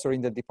professor in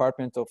the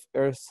Department of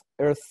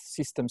Earth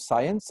System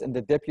Science and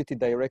the deputy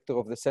director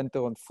of the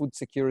Center on Food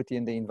Security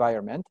and the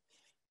Environment.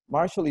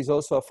 Marshall is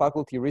also a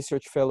faculty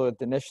research fellow at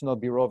the National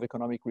Bureau of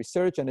Economic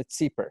Research and at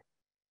CIPR.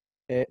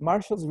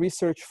 Marshall's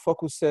research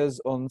focuses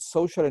on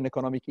social and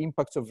economic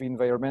impacts of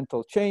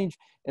environmental change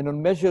and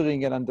on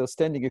measuring and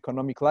understanding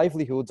economic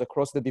livelihoods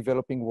across the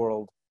developing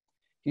world.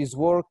 His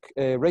work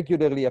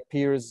regularly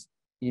appears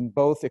in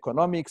both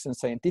economics and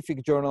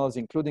scientific journals,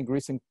 including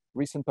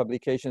recent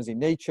publications in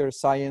Nature,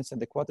 Science, and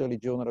the Quarterly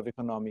Journal of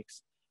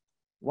Economics.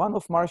 One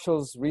of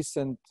Marshall's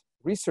recent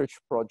research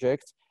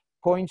projects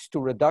points to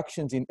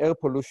reductions in air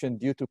pollution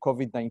due to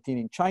COVID-19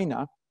 in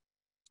China,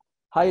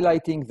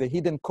 highlighting the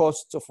hidden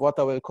costs of what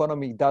our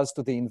economy does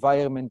to the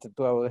environment and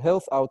to our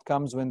health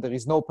outcomes when there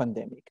is no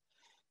pandemic.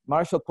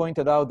 Marshall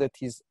pointed out that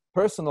his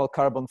personal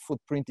carbon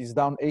footprint is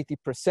down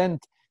 80%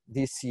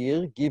 this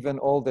year, given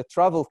all the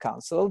travel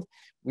canceled,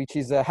 which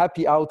is a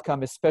happy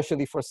outcome,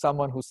 especially for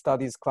someone who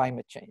studies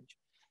climate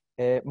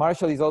change.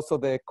 Marshall is also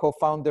the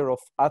co-founder of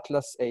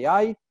Atlas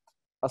AI,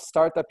 a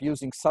startup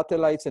using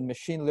satellites and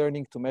machine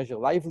learning to measure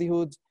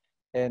livelihoods.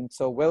 And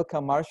so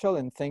welcome, Marshall,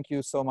 and thank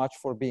you so much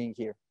for being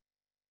here.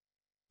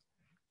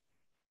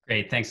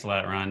 Great, thanks a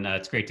lot, Ron.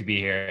 It's great to be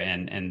here,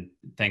 and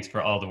thanks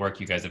for all the work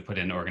you guys have put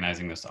in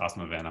organizing this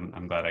awesome event.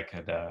 I'm glad I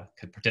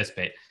could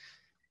participate.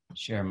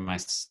 Share my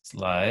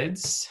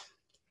slides.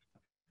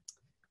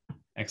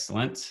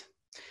 Excellent.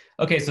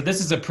 Okay, so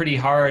this is a pretty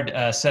hard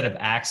set of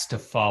acts to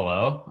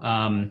follow.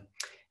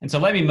 And so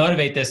let me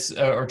motivate this,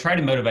 or try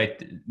to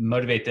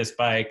motivate this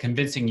by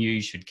convincing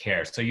you should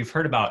care. So you've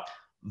heard about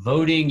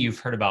voting, you've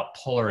heard about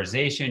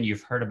polarization,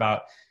 you've heard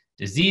about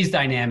disease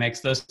dynamics.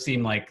 Those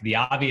seem like the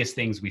obvious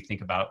things we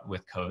think about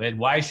with COVID.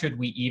 Why should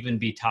we even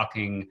be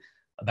talking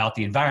about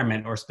the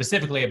environment, or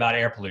specifically about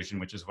air pollution,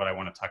 which is what I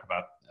want to talk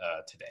about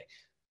today?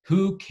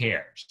 Who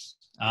cares?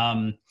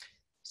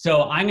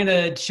 So I'm going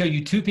to show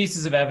you two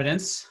pieces of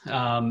evidence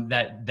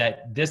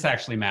that this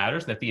actually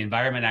matters, that the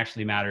environment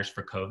actually matters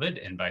for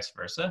COVID and vice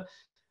versa.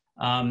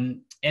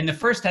 And the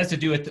first has to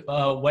do with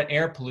what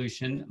air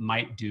pollution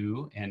might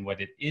do and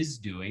what it is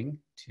doing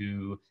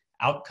to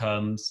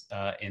outcomes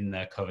in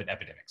the COVID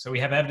epidemic. So we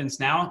have evidence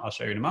now, I'll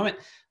show you in a moment,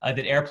 that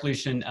air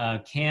pollution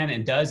can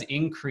and does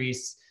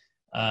increase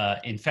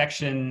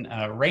infection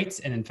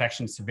rates and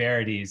infection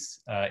severities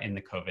in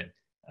the COVID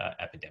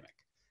epidemic.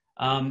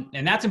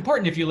 And that's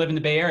important if you live in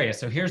the Bay Area.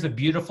 So here's a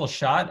beautiful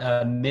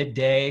shot,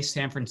 midday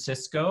San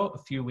Francisco a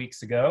few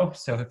weeks ago.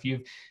 So if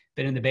you've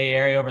been in the Bay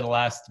Area over the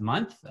last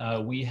month,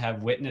 we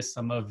have witnessed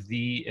some of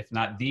the, if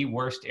not the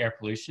worst air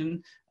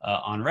pollution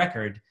on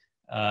record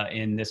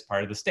in this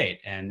part of the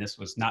state. And this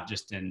was not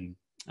just in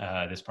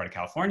this part of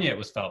California, it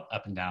was felt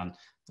up and down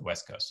the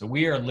West Coast. So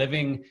we are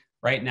living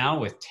right now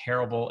with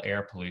terrible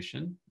air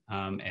pollution.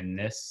 And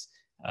this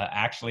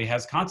actually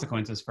has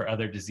consequences for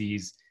other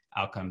disease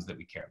outcomes that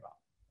we care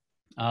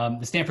about.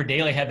 The Stanford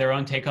Daily had their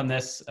own take on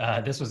this.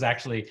 This was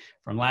actually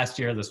from last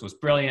year. This was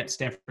brilliant.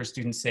 Stanford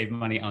students saved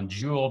money on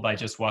Juul by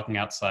just walking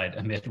outside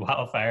amid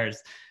wildfires.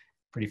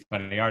 Pretty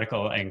funny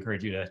article. I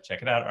encourage you to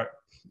check it out.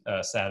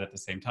 Sad at the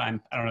same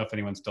time. I don't know if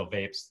anyone still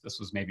vapes. This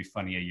was maybe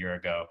funny a year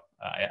ago.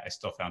 I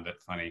still found it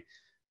funny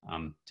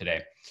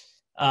today.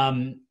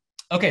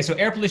 Okay, so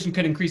air pollution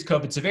could increase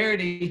COVID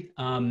severity.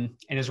 And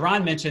as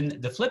Ron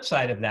mentioned, the flip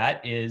side of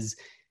that is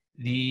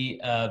the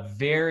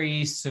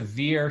very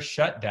severe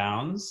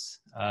shutdowns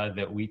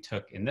that we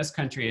took in this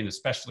country, and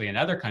especially in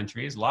other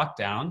countries,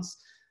 lockdowns,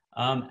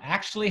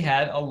 actually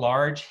had a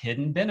large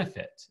hidden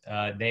benefit.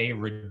 They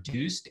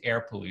reduced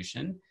air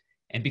pollution.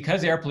 And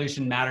because air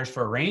pollution matters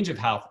for a range of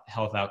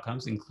health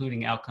outcomes,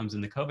 including outcomes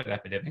in the COVID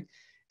epidemic,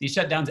 these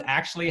shutdowns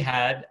actually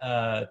had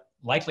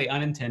likely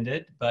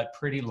unintended, but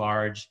pretty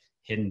large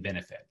hidden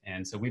benefit.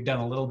 And so we've done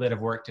a little bit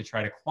of work to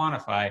try to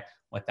quantify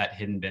what that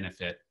hidden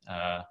benefit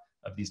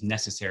of these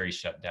necessary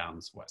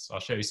shutdowns was. So I'll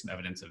show you some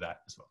evidence of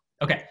that as well.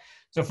 Okay,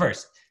 so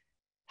first,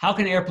 how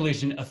can air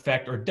pollution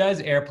affect, or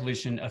does air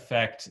pollution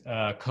affect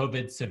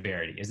COVID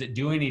severity? Is it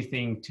doing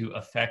anything to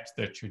affect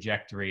the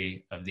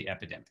trajectory of the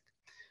epidemic?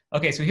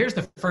 Okay, so here's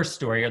the first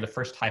story, or the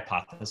first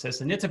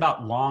hypothesis, and it's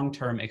about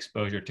long-term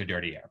exposure to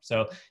dirty air.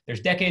 So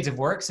there's decades of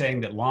work saying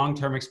that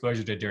long-term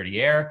exposure to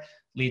dirty air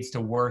leads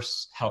to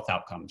worse health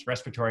outcomes,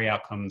 respiratory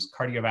outcomes,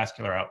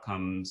 cardiovascular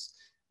outcomes.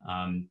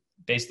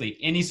 Basically,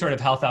 any sort of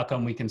health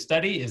outcome we can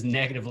study is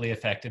negatively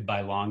affected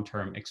by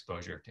long-term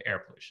exposure to air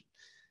pollution.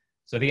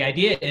 So the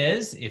idea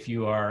is if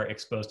you are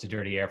exposed to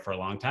dirty air for a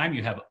long time,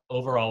 you have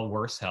overall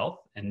worse health,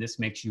 and this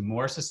makes you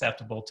more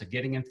susceptible to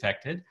getting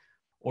infected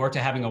or to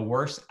having a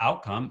worse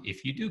outcome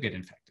if you do get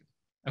infected.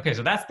 Okay,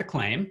 so that's the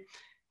claim.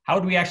 How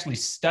would we actually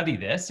study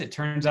this? It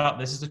turns out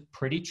this is a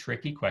pretty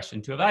tricky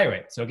question to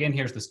evaluate. So again,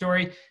 here's the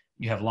story.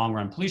 You have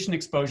long-run pollution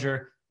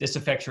exposure. This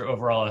affects your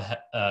overall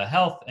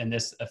health, and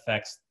this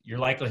affects your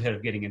likelihood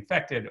of getting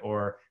infected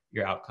or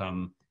your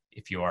outcome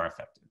if you are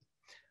affected.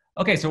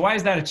 Okay, so why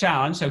is that a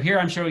challenge? So here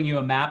I'm showing you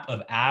a map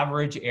of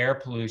average air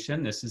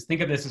pollution. Think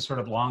of this as sort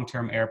of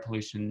long-term air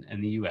pollution in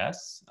the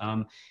US.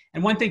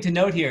 And one thing to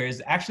note here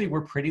is actually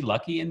we're pretty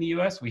lucky in the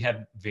US. We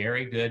have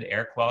very good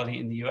air quality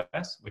in the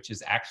US, which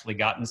has actually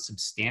gotten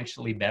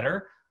substantially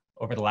better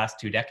over the last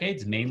 2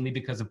 decades, mainly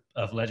because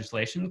of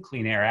legislation,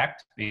 Clean Air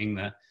Act being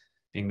the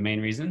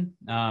main reason.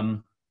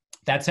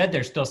 That said,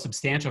 there's still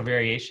substantial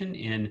variation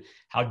in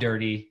how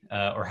dirty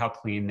or how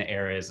clean the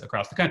air is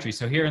across the country.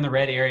 So here in the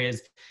red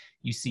areas,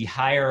 you see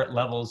higher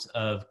levels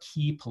of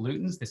key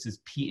pollutants. This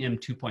is PM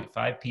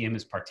 2.5. PM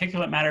is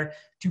particulate matter.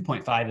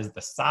 2.5 is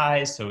the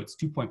size. So it's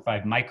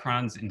 2.5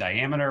 microns in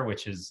diameter,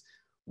 which is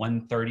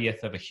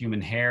 1/30th of a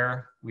human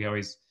hair. We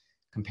always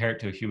compare it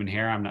to a human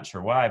hair. I'm not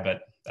sure why,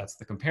 but that's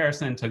the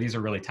comparison. So these are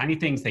really tiny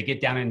things. They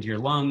get down into your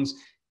lungs.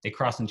 They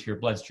cross into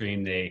your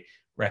bloodstream. They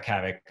wreak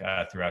havoc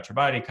throughout your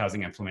body,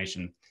 causing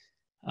inflammation.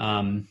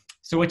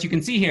 So what you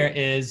can see here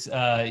is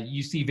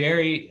you see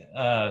very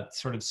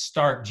sort of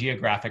stark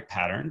geographic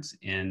patterns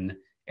in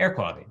air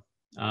quality.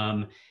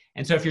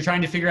 And so if you're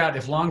trying to figure out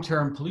if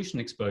long-term pollution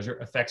exposure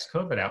affects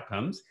COVID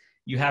outcomes,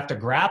 you have to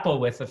grapple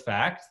with the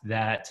fact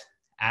that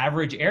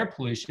average air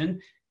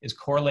pollution is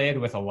correlated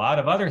with a lot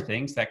of other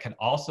things that can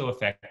also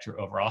affect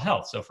your overall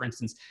health. So for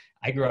instance,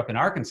 I grew up in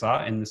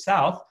Arkansas in the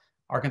South.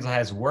 Arkansas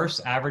has worse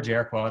average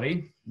air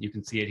quality. You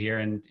can see it here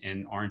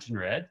in orange and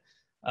red.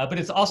 But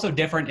it's also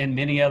different in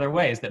many other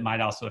ways that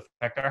might also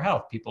affect our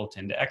health. People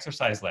tend to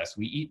exercise less.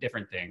 We eat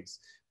different things.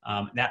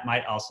 That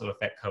might also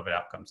affect COVID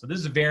outcomes. So this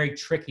is a very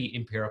tricky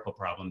empirical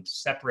problem,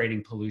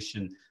 separating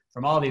pollution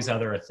from all these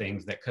other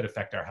things that could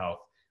affect our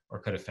health or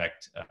could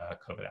affect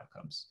COVID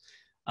outcomes.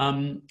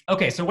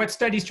 Okay, so what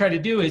studies try to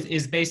do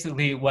is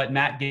basically what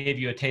Matt gave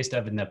you a taste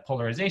of in the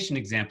polarization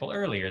example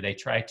earlier. They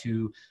try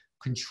to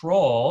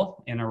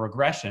control in a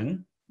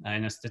regression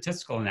in a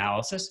statistical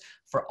analysis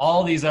for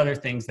all these other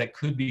things that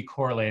could be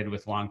correlated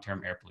with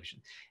long-term air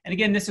pollution. And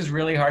again, this is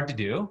really hard to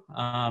do.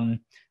 I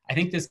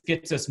think this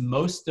gets us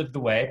most of the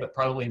way, but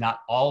probably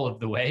not all of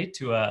the way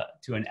to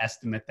an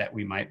estimate that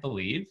we might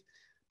believe.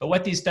 But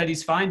what these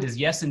studies find is,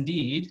 yes,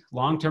 indeed,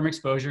 long-term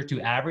exposure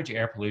to average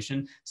air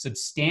pollution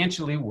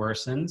substantially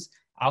worsens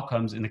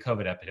outcomes in the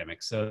COVID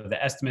epidemic. So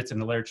the estimates in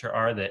the literature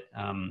are that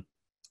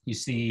you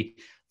see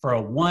for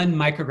a 1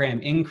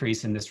 microgram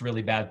increase in this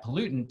really bad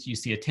pollutant, you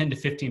see a 10 to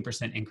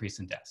 15% increase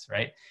in deaths,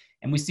 right?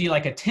 And we see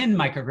like a 10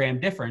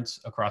 microgram difference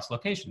across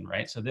location,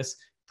 right? So this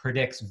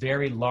predicts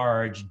very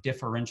large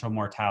differential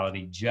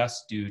mortality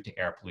just due to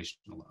air pollution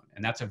alone.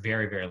 And that's a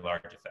very, very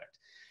large effect.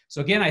 So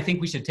again, I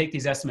think we should take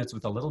these estimates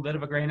with a little bit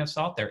of a grain of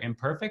salt. They're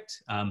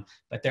imperfect,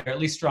 but they're at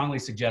least strongly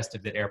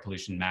suggestive that air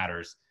pollution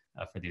matters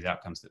for these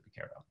outcomes that we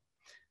care about.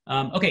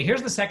 Okay,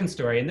 here's the second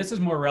story, and this is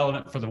more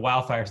relevant for the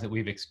wildfires that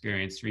we've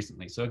experienced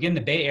recently. So again,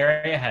 the Bay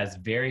Area has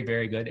very,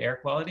 very good air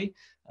quality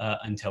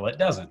until it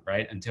doesn't,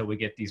 right? Until we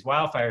get these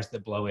wildfires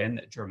that blow in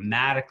that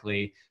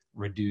dramatically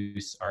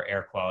reduce our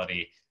air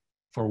quality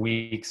for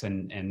weeks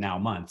and now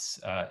months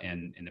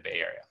in the Bay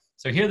Area.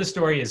 So here the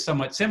story is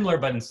somewhat similar,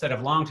 but instead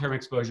of long-term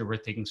exposure, we're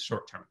taking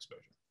short-term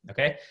exposure,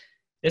 okay?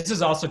 This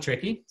is also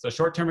tricky. So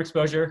short-term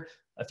exposure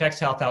affects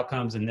health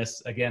outcomes, and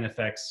this again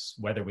affects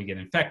whether we get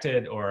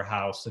infected or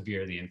how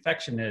severe the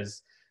infection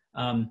is.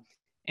 And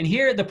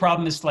here the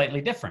problem is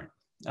slightly different.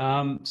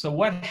 So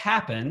what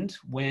happened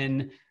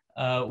when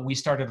we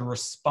started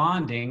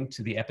responding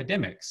to the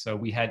epidemic? So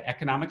we had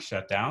economic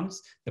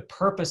shutdowns. The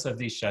purpose of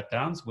these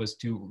shutdowns was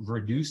to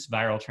reduce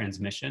viral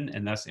transmission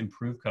and thus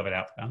improve COVID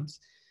outcomes.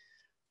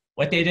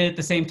 What they did at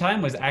the same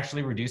time was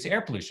actually reduce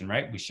air pollution,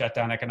 right? We shut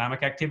down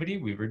economic activity,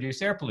 we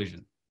reduce air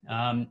pollution.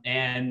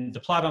 And the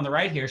plot on the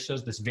right here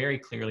shows this very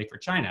clearly for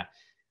China.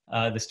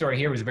 The story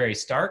here was very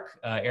stark.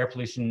 Air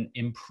pollution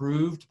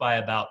improved by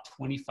about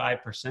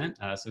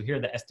 25%. So here are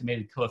the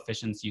estimated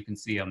coefficients you can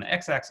see on the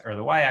x-axis or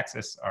the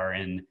y-axis are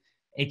in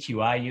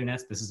AQI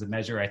units. This is a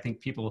measure I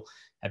think people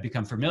have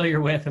become familiar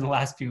with in the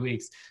last few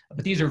weeks.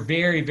 But these are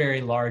very,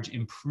 very large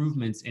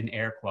improvements in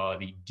air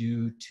quality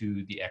due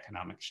to the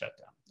economic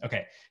shutdown.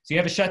 Okay, so you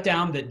have a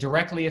shutdown that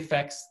directly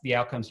affects the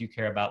outcomes you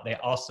care about. They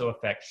also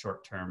affect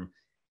short-term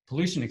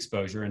pollution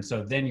exposure. And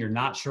so then you're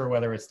not sure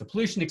whether it's the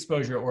pollution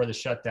exposure or the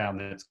shutdown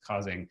that's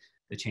causing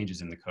the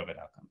changes in the COVID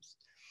outcomes.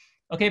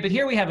 Okay, but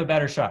here we have a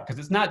better shot because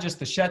it's not just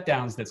the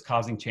shutdowns that's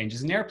causing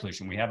changes in air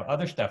pollution. We have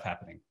other stuff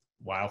happening.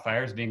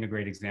 Wildfires being a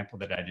great example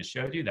that I just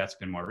showed you. That's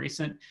been more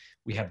recent.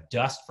 We have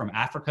dust from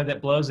Africa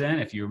that blows in.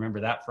 If you remember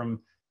that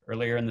from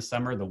earlier in the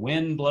summer, the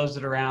wind blows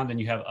it around, and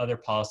you have other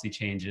policy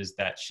changes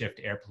that shift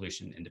air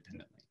pollution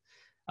independently.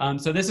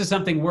 So this is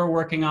something we're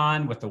working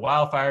on with the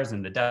wildfires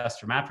and the dust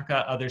from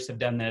Africa. Others have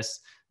done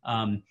this.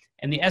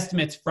 And the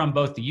estimates from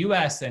both the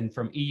US and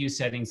from EU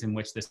settings in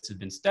which this has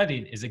been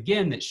studied is,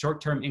 again, that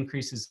short-term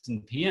increases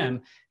in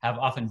PM have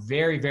often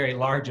very, very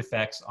large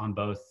effects on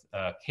both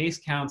case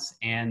counts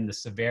and the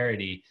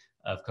severity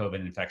of COVID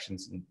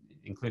infections,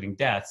 including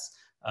deaths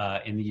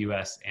in the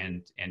US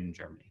and in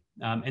Germany.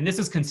 And this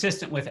is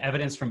consistent with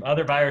evidence from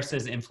other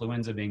viruses,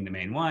 influenza being the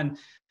main one,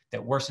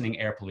 that worsening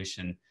air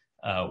pollution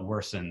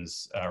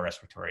worsens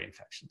respiratory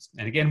infections.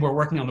 And again, we're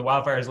working on the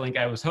wildfires link.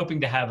 I was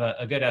hoping to have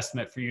a good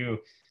estimate for you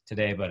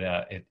today, but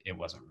it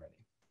wasn't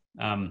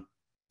ready.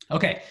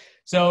 Okay,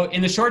 so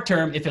in the short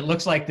term, if it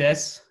looks like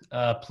this,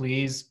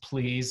 please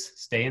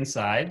stay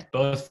inside,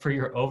 both for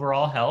your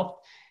overall health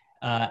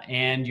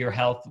and your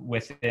health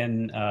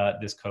within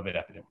this COVID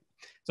epidemic.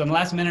 So in the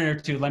last minute or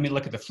two, let me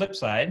look at the flip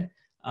side,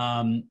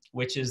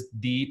 which is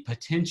the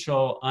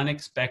potential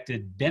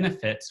unexpected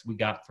benefits we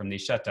got from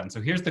these shutdowns. So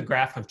here's the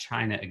graph of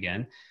China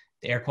again,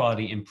 the air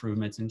quality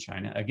improvements in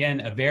China.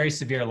 Again, a very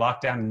severe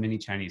lockdown in many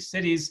Chinese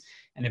cities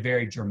and a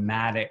very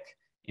dramatic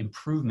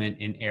improvement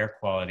in air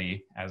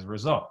quality as a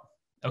result.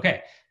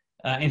 Okay,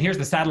 and here's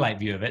the satellite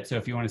view of it. So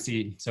if you want to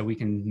see, so we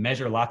can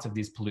measure lots of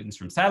these pollutants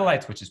from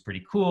satellites, which is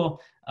pretty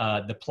cool.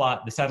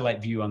 The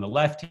satellite view on the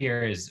left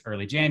here is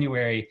early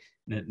January.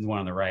 The one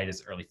on the right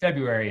is early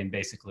February, and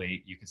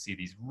basically you can see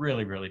these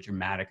really, really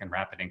dramatic and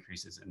rapid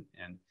increases in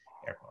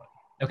air quality.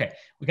 Okay,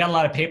 we got a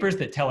lot of papers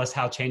that tell us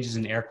how changes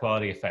in air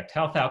quality affect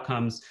health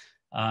outcomes.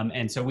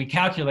 And so we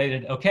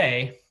calculated,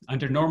 okay,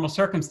 under normal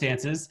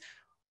circumstances,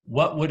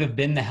 what would have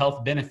been the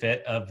health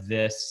benefit of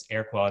this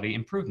air quality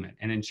improvement?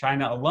 And in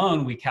China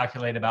alone, we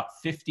calculate about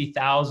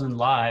 50,000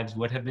 lives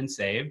would have been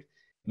saved,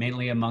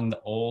 mainly among the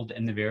old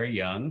and the very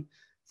young,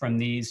 from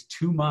these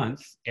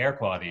 2-month air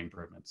quality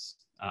improvements.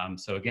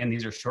 So again,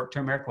 these are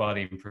short-term air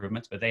quality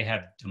improvements, but they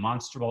have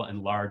demonstrable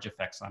and large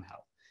effects on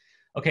health.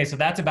 Okay, so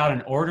that's about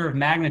an order of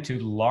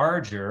magnitude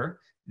larger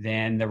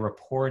than the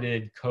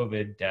reported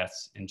COVID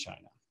deaths in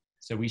China.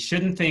 So we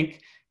shouldn't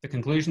think, the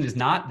conclusion is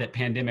not that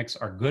pandemics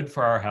are good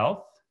for our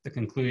health. The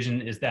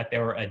conclusion is that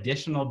there were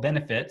additional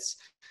benefits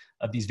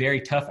of these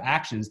very tough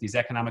actions, these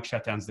economic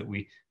shutdowns that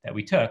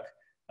we took,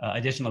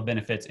 additional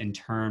benefits in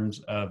terms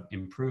of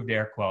improved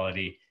air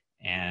quality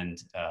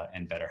and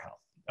better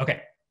health.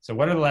 Okay. So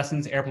what are the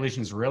lessons? Air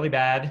pollution is really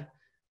bad,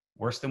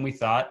 worse than we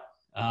thought.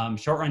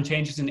 Short-run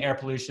changes in air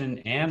pollution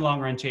and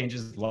long-run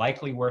changes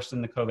likely worse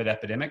than the COVID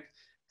epidemic.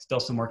 Still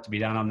some work to be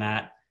done on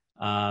that.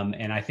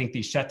 And I think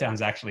these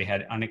shutdowns actually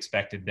had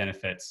unexpected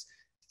benefits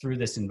through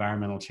this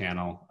environmental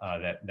channel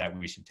that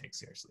we should take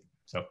seriously.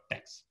 So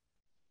thanks.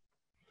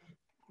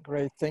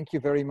 Great, thank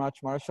you very much,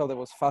 Marshall. That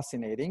was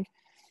fascinating.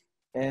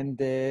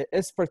 And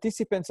as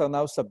participants are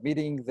now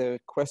submitting the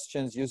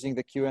questions using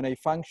the Q&A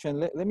function,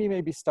 let me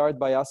maybe start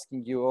by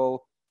asking you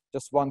all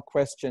just one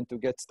question to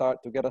get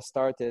us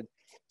started.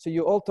 So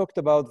you all talked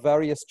about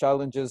various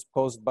challenges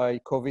posed by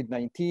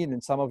COVID-19,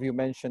 and some of you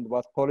mentioned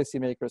what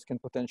policymakers can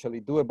potentially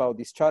do about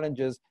these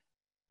challenges.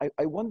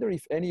 I wonder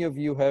if any of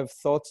you have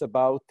thoughts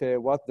about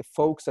what the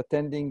folks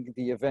attending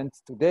the event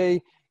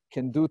today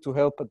can do to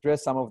help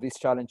address some of these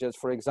challenges,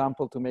 for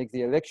example, to make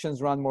the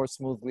elections run more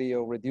smoothly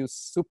or reduce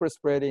super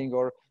spreading,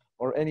 or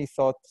any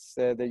thoughts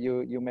that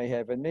you may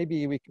have. And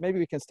maybe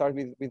we can start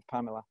with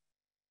Pamela.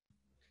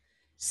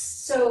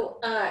 So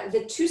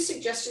the two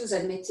suggestions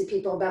I've made to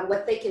people about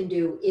what they can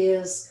do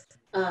is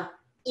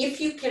if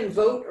you can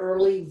vote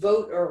early,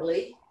 vote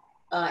early.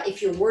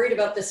 If you're worried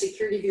about the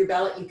security of your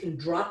ballot, you can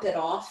drop it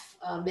off.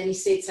 Many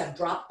states have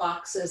drop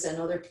boxes, and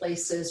other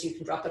places you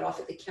can drop it off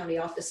at the county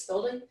office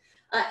building.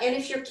 And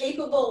if you're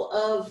capable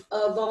of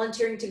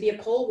volunteering to be a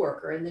poll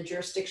worker in the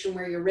jurisdiction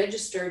where you're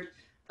registered,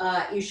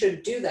 you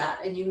should do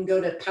that. And you can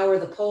go to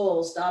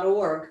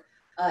powerthepolls.org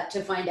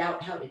to find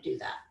out how to do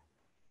that.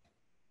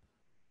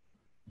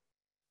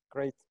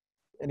 Great.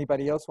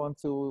 Anybody else want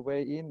to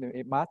weigh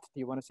in? Matt, do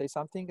you want to say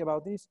something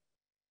about this?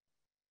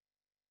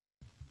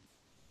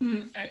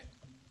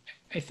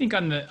 I think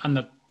on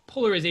the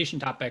polarization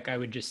topic, I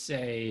would just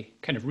say,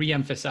 kind of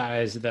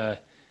reemphasize the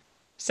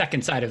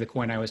second side of the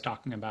coin I was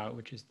talking about,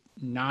 which is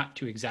not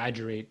to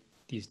exaggerate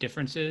these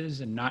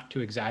differences and not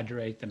to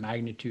exaggerate the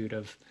magnitude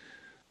of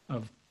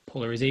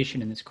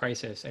polarization in this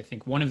crisis. I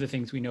think one of the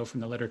things we know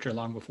from the literature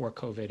long before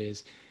COVID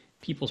is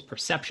people's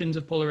perceptions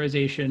of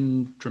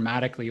polarization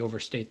dramatically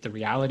overstate the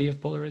reality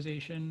of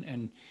polarization.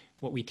 And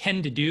what we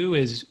tend to do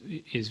is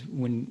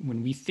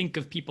when we think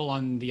of people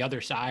on the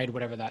other side,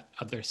 whatever that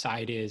other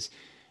side is,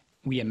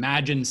 we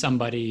imagine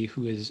somebody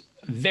who is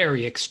a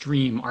very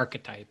extreme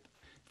archetype.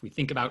 If we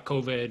think about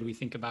COVID, we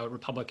think about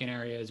Republican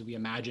areas, we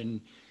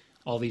imagine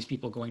all these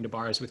people going to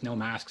bars with no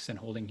masks and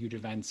holding huge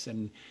events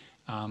and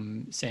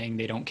saying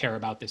they don't care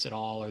about this at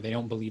all, or they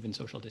don't believe in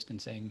social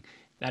distancing.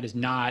 That is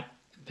not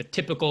the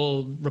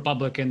typical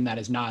Republican. That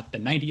is not the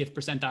 90th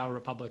percentile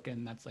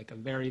Republican. That's like a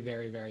very,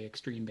 very, very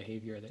extreme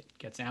behavior that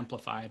gets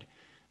amplified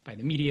by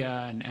the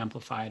media and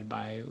amplified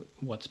by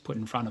what's put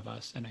in front of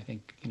us. And I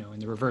think, in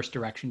the reverse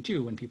direction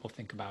too, when people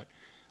think about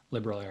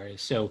liberal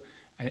areas. So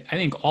I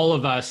think all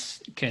of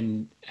us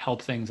can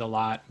help things a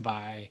lot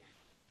by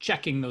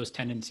checking those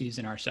tendencies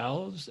in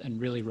ourselves and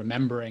really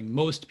remembering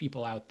most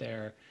people out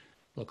there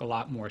look a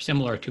lot more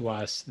similar to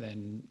us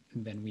than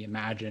we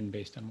imagine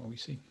based on what we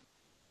see.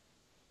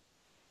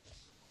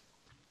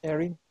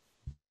 Erin?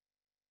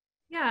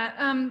 Yeah,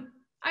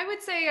 I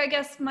would say, I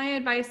guess my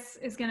advice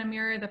is going to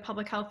mirror the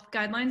public health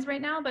guidelines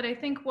right now, but I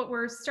think what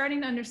we're starting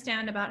to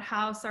understand about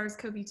how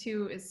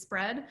SARS-CoV-2 is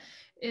spread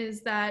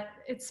is that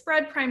it's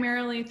spread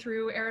primarily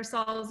through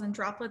aerosols and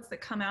droplets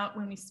that come out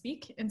when we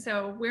speak. And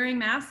so wearing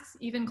masks,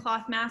 even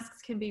cloth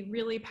masks, can be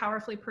really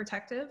powerfully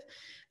protective,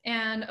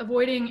 and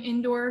avoiding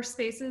indoor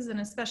spaces,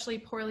 and especially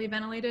poorly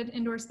ventilated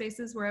indoor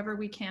spaces wherever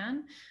we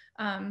can.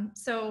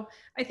 So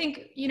I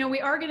think, you know,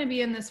 we are going to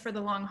be in this for the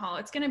long haul.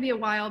 It's going to be a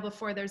while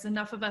before there's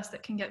enough of us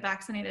that can get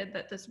vaccinated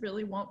that this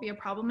really won't be a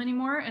problem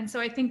anymore. And so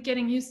I think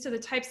getting used to the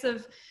types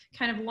of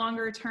kind of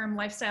longer term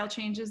lifestyle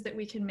changes that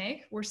we can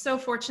make. We're so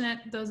fortunate,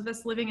 those of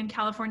us living in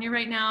California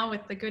right now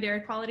with the good air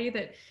quality,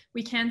 that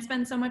we can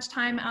spend so much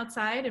time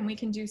outside and we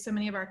can do so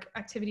many of our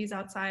activities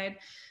outside.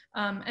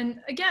 And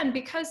again,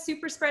 because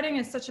super spreading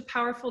is such a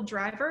powerful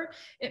driver,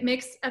 it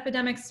makes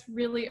epidemics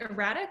really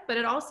erratic, but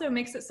it also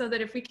makes it so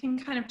that if we can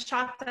kind of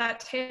chop that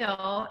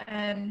tail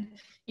and,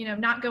 you know,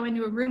 not go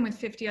into a room with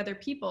 50 other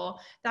people,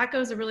 that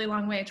goes a really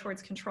long way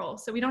towards control.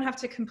 So we don't have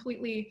to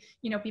completely,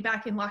 you know, be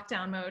back in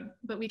lockdown mode,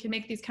 but we can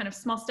make these kind of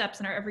small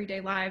steps in our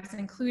everyday lives,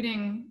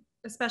 including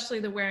especially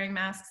the wearing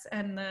masks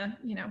and the,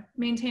 you know,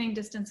 maintaining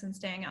distance and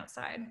staying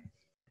outside.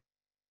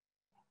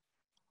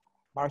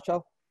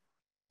 Marshall?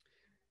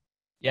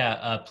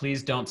 Yeah,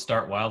 please don't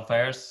start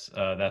wildfires.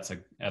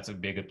 That's a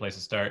big good place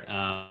to start.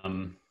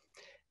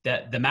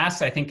 The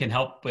masks, I think, can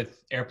help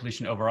with air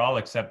pollution overall,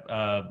 except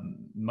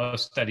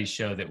most studies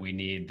show that we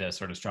need the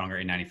sort of stronger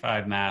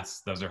N95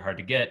 masks. Those are hard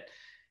to get.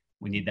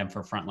 We need them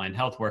for frontline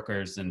health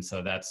workers, and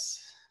so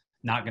that's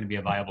not going to be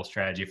a viable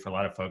strategy for a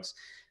lot of folks.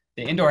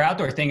 The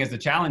indoor-outdoor thing is the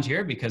challenge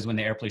here, because when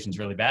the air pollution is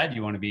really bad,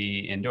 you want to be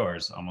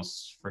indoors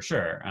almost for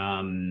sure.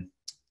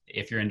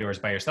 If you're indoors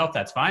by yourself,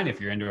 that's fine. If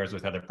you're indoors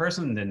with other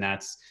person, then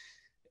that's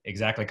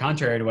exactly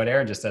contrary to what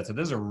Erin just said. So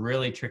this is a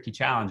really tricky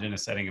challenge in a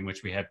setting in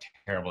which we have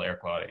terrible air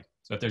quality.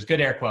 So if there's good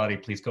air quality,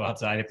 please go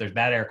outside. If there's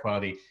bad air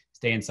quality,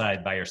 stay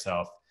inside by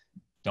yourself.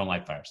 Don't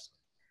light fires.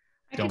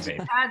 Don't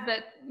vape. Add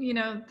that, you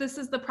know, this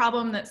is the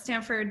problem that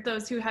Stanford,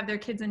 those who have their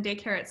kids in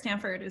daycare at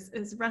Stanford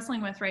is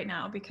wrestling with right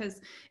now,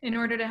 because in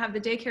order to have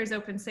the daycares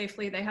open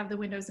safely, they have the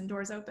windows and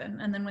doors open.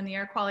 And then when the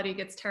air quality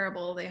gets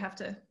terrible, they have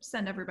to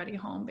send everybody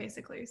home,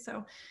 basically.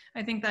 So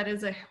I think that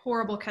is a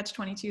horrible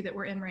catch-22 that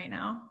we're in right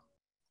now.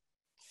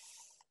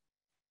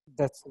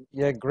 That's,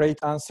 yeah, great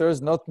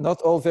answers. Not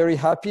all very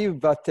happy,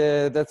 but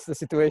that's the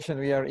situation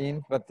we are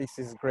in, but this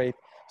is great.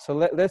 So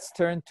let's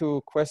turn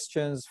to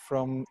questions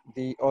from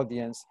the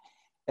audience.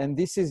 And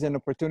this is an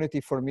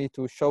opportunity for me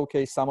to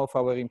showcase some of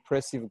our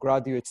impressive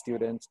graduate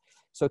students.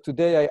 So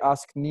today I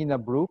asked Nina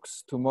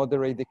Brooks to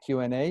moderate the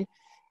Q&A.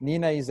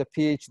 Nina is a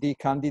PhD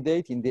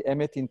candidate in the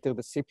Emmett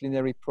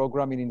Interdisciplinary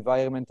Program in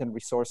Environment and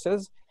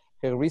Resources.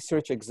 Her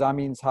research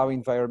examines how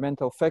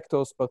environmental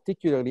factors,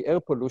 particularly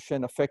air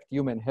pollution, affect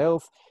human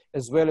health,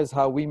 as well as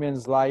how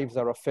women's lives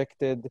are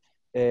affected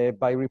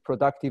by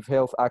reproductive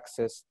health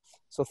access.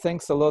 So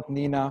thanks a lot,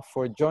 Nina,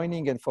 for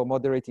joining and for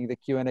moderating the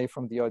Q&A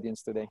from the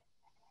audience today.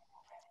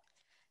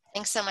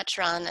 Thanks so much,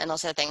 Ron, and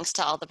also thanks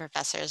to all the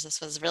professors. This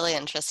was really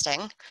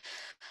interesting.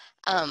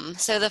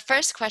 So the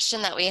first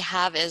question that we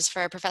have is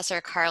for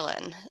Professor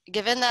Karlan.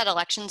 Given that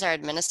elections are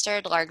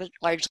administered largely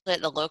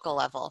at the local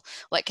level,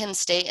 what can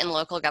state and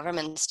local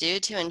governments do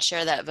to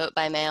ensure that vote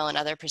by mail and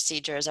other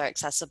procedures are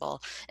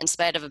accessible in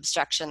spite of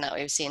obstruction that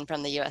we've seen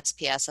from the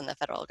USPS and the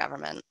federal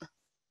government?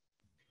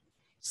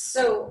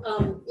 So,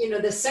 you know,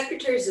 the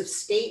secretaries of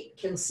state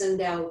can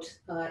send out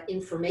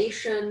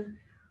information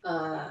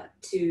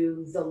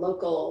to the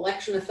local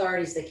election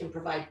authorities. They can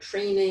provide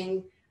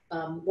training.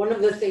 One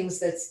of the things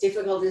that's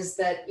difficult is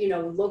that, you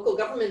know, local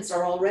governments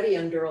are already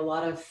under a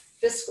lot of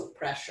fiscal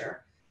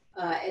pressure,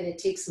 and it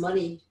takes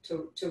money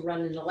to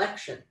run an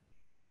election.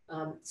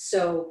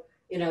 So,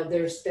 you know,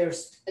 there's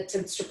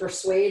attempts to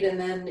persuade, and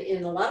then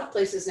in a lot of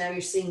places now you're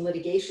seeing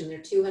litigation. There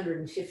are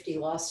 250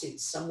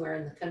 lawsuits somewhere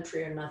in the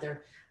country or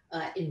another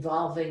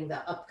involving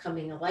the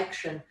upcoming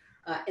election.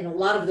 And a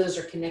lot of those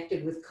are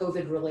connected with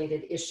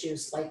COVID-related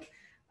issues, like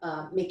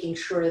making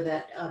sure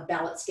that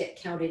ballots get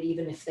counted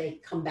even if they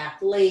come back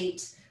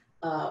late,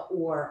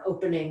 or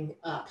opening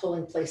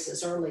polling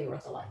places early or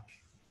the like.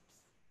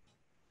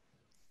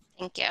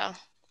 Thank you.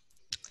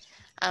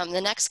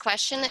 The next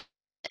question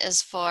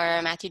is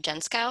for Matthew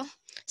Gentzkow.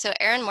 So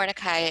Erin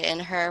Mordecai in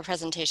her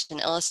presentation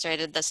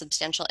illustrated the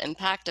substantial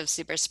impact of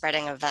super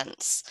spreading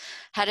events.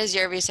 How does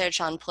your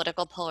research on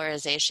political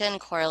polarization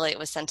correlate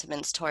with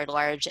sentiments toward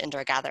large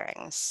indoor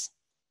gatherings?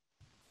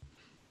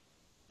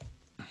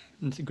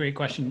 That's a great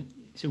question.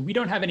 So we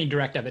don't have any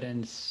direct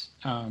evidence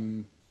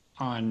on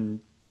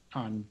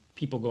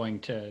people going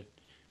to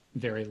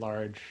very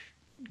large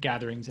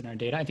gatherings in our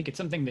data. I think it's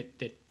something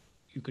that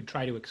you could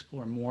try to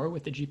explore more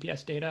with the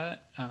GPS data,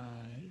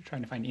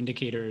 trying to find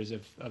indicators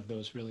of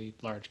those really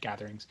large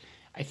gatherings.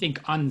 I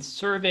think on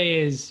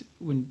surveys,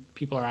 when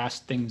people are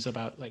asked things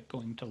about like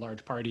going to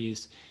large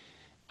parties,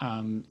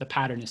 the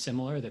pattern is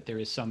similar, that there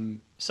is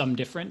some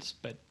difference,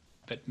 but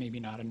maybe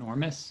not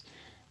enormous.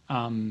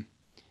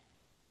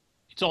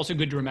 It's also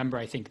good to remember,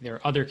 I think there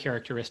are other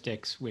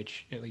characteristics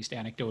which, at least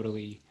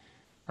anecdotally,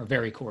 are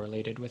very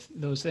correlated with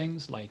those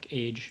things, like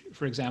age,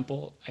 for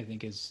example, I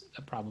think is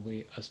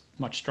probably a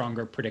much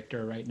stronger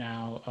predictor right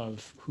now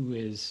of who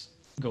is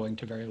going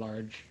to very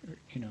large,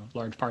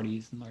 large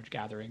parties and large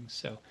gatherings.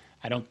 So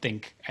I don't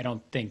think,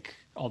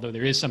 although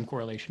there is some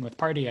correlation with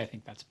party, I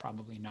think that's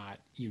probably not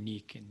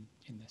unique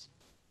in this.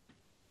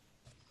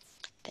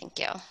 Thank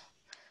you.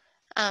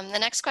 The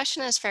next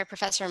question is for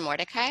Professor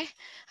Mordecai.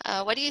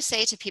 What do you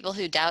say to people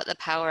who doubt the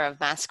power of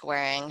mask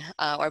wearing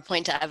or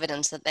point to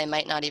evidence that they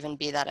might not even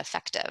be that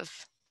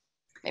effective?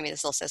 Maybe this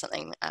is also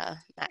something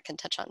Matt can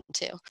touch on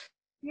too.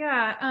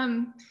 Yeah,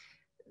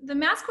 the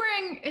mask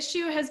wearing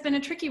issue has been a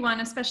tricky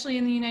one, especially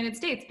in the United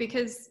States,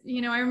 because,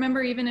 I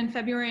remember even in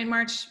February and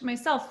March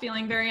myself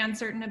feeling very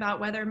uncertain about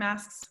whether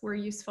masks were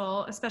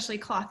useful, especially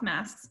cloth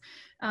masks.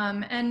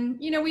 And,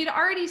 we'd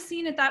already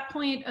seen at that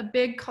point a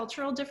big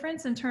cultural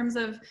difference in terms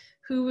of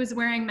who was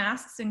wearing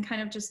masks in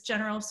kind of just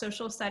general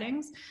social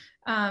settings.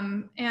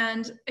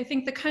 And I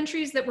think the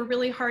countries that were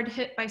really hard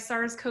hit by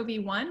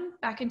SARS-CoV-1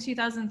 back in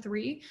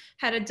 2003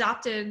 had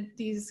adopted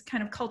these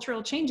kind of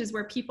cultural changes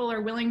where people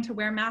are willing to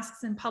wear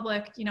masks in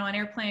public, on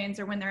airplanes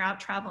or when they're out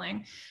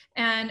traveling.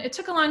 And it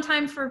took a long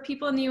time for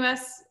people in the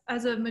US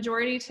as a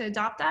majority to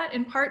adopt that,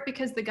 in part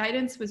because the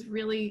guidance was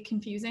really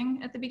confusing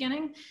at the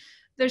beginning.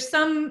 There's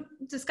some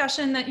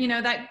discussion that,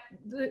 that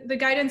the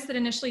guidance that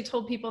initially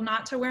told people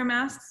not to wear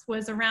masks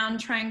was around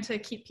trying to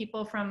keep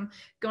people from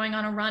going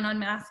on a run on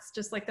masks,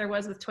 just like there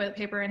was with toilet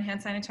paper and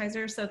hand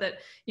sanitizer, so that,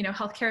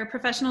 healthcare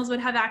professionals would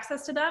have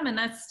access to them. And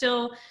that's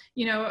still,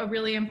 a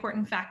really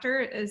important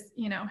factor is,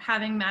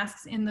 having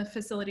masks in the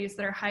facilities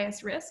that are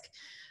highest risk.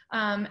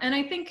 And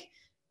I think,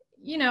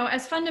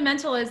 as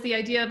fundamental as the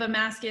idea of a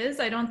mask is,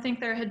 I don't think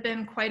there had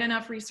been quite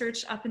enough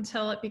research up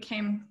until it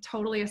became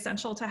totally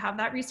essential to have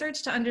that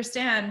research to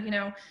understand,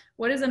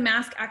 what does a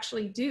mask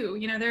actually do?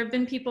 There have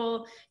been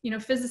people,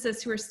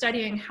 physicists who are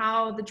studying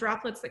how the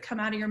droplets that come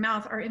out of your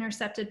mouth are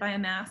intercepted by a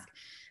mask.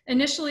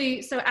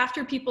 Initially, so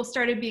after people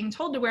started being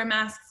told to wear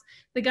masks,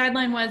 the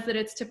guideline was that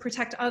it's to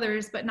protect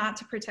others, but not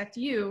to protect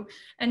you.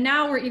 And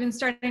now we're even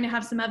starting to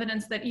have some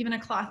evidence that even a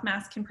cloth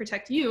mask can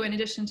protect you in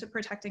addition to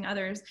protecting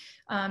others.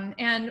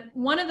 And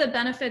one of the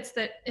benefits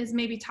that is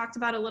maybe talked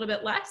about a little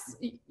bit less,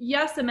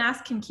 yes, a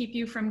mask can keep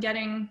you from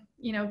getting,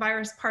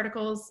 virus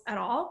particles at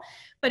all.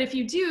 But if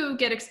you do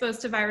get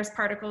exposed to virus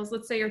particles,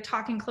 let's say you're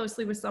talking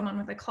closely with someone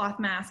with a cloth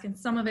mask and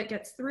some of it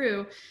gets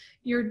through,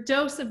 your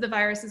dose of the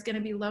virus is going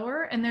to be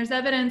lower. And there's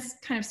evidence,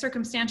 kind of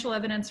circumstantial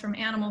evidence from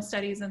animal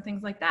studies and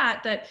things like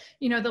that,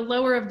 the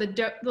lower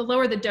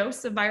the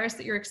dose of virus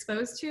that you're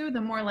exposed to,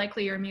 the more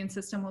likely your immune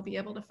system will be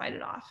able to fight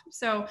it off.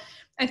 So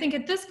I think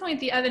at this point,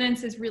 the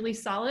evidence is really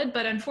solid,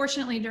 but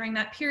unfortunately during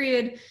that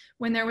period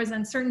when there was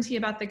uncertainty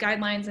about the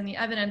guidelines and the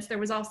evidence, there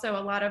was also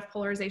a lot of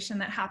polarization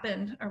that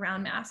happened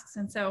around masks.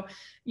 And so,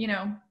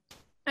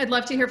 I'd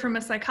love to hear from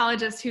a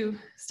psychologist who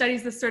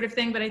studies this sort of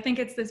thing, but I think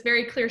it's this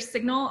very clear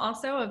signal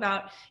also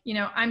about,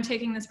 I'm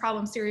taking this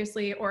problem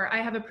seriously, or I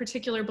have a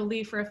particular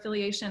belief or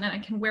affiliation and I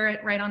can wear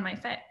it right on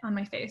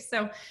my face.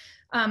 So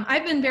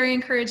I've been very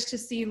encouraged to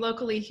see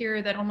locally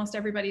here that almost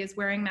everybody is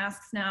wearing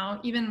masks now,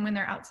 even when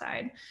they're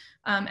outside.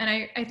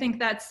 And I think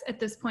that's at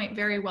this point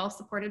very well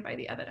supported by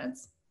the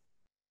evidence.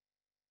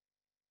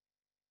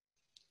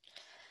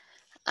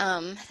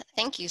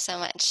 Thank you so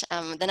much.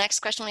 The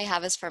next question we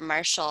have is for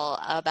Marshall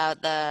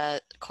about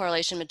the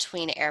correlation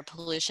between air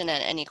pollution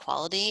and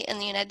inequality in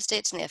the United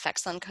States and the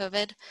effects on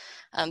COVID.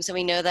 So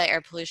we know that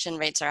air pollution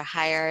rates are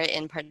higher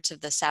in parts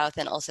of the South,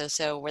 and also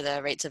so were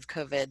the rates of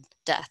COVID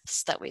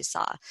deaths that we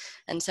saw.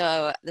 And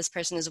so this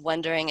person is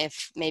wondering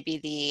if maybe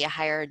the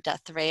higher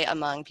death rate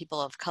among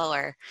people of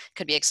color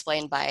could be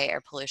explained by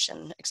air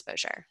pollution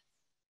exposure.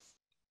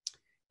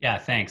 Yeah,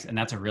 thanks. And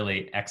that's a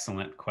really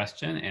excellent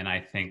question. And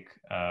I think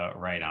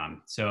right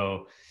on.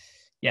 So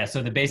yeah,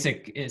 so the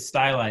basic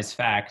stylized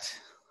fact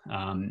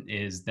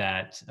is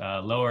that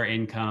lower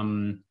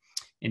income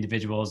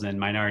individuals and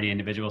minority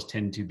individuals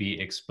tend to be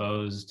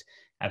exposed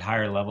at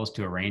higher levels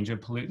to a range of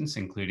pollutants,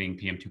 including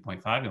PM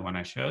 2.5, the one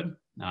I showed.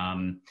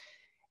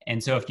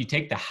 And so if you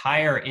take the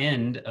higher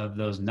end of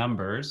those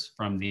numbers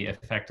from the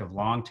effect of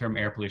long-term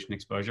air pollution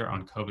exposure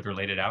on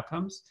COVID-related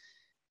outcomes,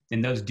 then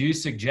those do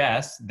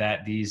suggest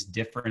that these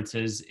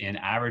differences in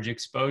average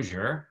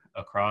exposure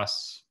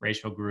across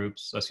racial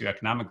groups,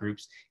 socioeconomic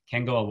groups,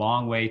 can go a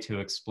long way to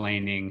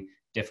explaining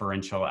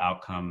differential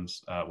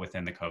outcomes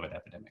within the COVID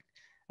epidemic.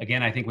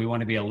 Again, I think we want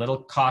to be a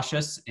little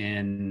cautious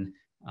in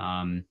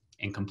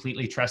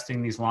completely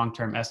trusting these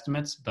long-term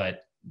estimates,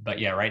 but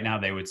yeah, right now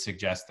they would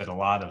suggest that a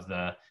lot of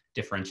the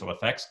differential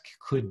effects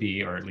could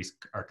be, or at least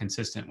are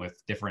consistent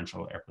with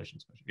differential air pollution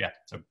exposure. Yeah,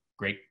 so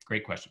great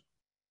question.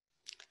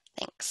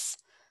 Thanks.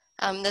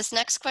 This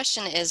next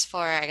question is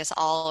for, I guess,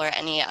 all or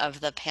any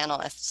of the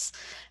panelists.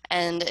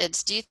 And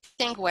it's, do you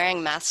think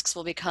wearing masks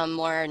will become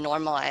more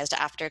normalized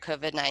after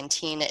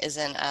COVID-19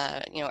 isn't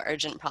a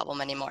urgent problem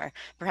anymore,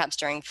 perhaps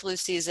during flu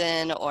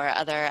season or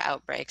other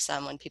outbreaks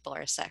when people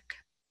are sick?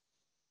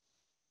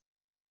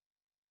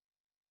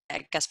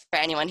 I guess for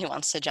anyone who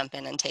wants to jump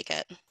in and take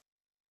it.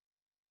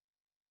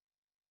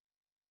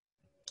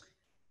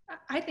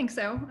 I think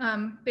so,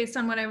 based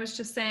on what I was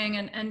just saying,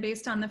 and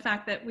based on the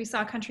fact that we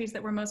saw countries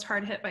that were most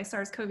hard hit by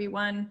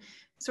SARS-CoV-1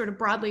 sort of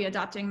broadly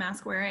adopting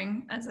mask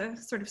wearing as a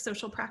sort of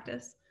social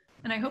practice,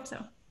 and I hope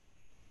so.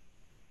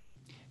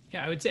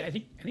 Yeah, I would say I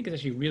think it's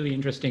actually really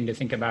interesting to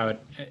think about.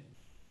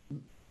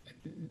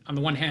 On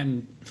the one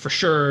hand, for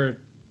sure,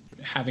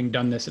 having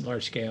done this at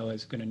large scale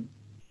is going to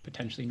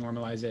potentially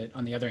normalize it.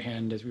 On the other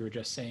hand, as we were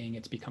just saying,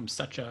 it's become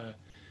such a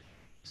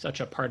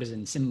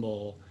partisan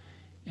symbol.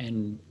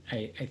 And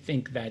I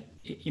think that,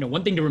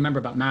 one thing to remember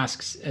about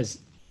masks, as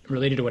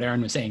related to what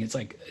Erin was saying, it's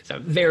a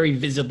very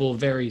visible,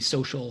 very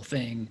social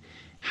thing.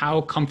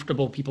 How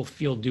comfortable people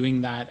feel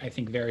doing that, I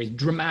think, varies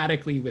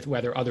dramatically with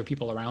whether other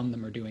people around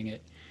them are doing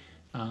it.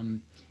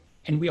 And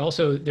we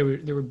also, there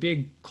were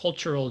big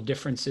cultural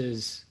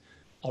differences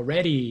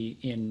already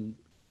in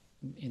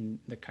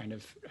the kind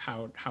of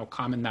how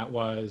common that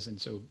was. And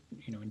so,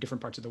 in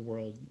different parts of the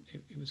world,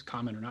 it was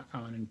common or not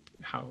common, and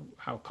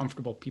how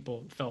comfortable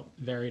people felt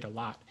varied a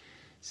lot.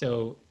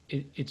 So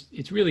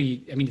it's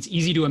really, it's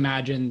easy to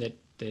imagine that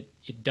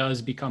it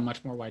does become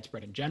much more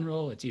widespread in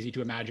general. It's easy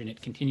to imagine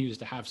it continues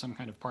to have some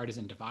kind of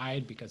partisan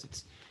divide because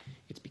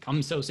it's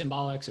become so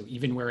symbolic. So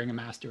even wearing a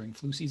mask during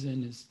flu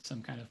season is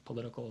some kind of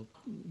political,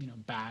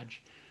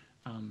 badge.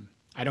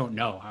 I don't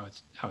know how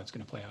it's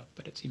going to play out,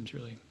 but it seems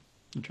really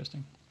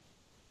interesting.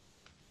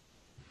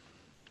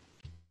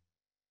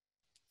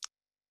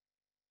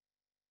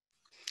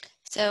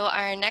 So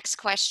our next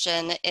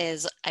question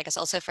is, I guess,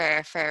 also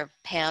for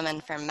Pam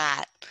and for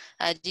Matt.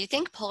 Do you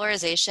think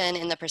polarization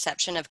in the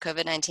perception of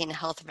COVID-19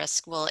 health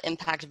risk will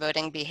impact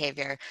voting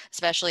behavior,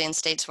 especially in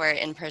states where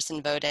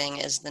in-person voting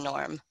is the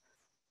norm?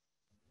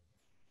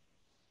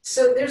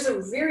 So there's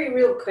a very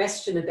real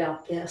question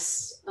about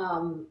this,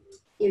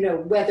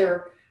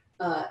 whether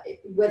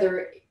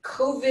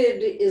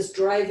COVID is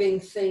driving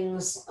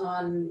things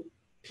on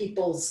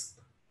people's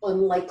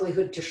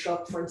unlikelihood to show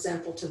up, for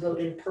example, to vote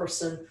in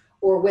person,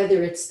 or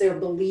whether it's their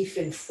belief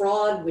in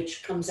fraud,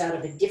 which comes out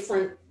of a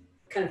different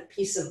kind of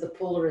piece of the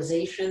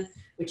polarization,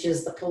 which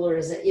is the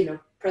polarization.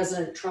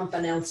 President Trump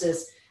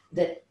announces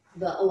that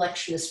the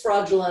election is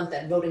fraudulent,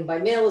 that voting by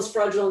mail is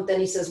fraudulent. Then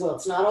he says, well,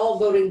 it's not all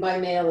voting by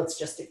mail, it's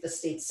just if the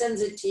state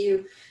sends it to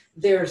you.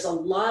 There's a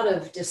lot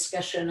of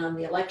discussion on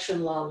the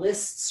election law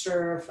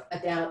listserv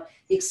about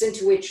the extent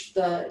to which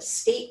the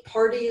state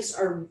parties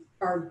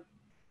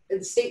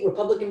the state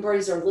Republican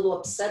parties are a little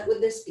upset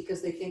with this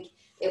because they think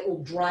it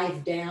will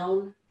drive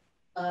down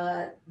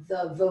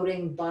the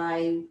voting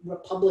by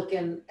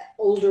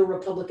older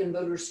Republican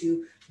voters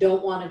who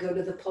don't want to go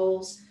to the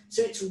polls.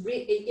 So it's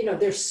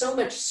there's so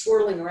much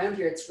swirling around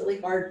here. It's really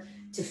hard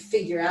to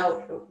figure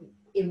out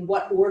in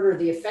what order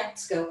the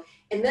effects go.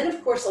 And then,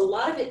 of course, a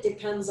lot of it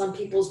depends on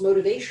people's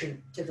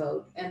motivation to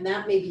vote, and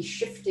that may be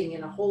shifting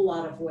in a whole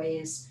lot of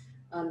ways,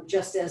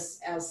 just as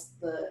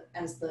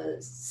the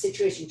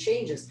situation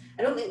changes.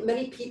 I don't think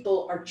many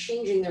people are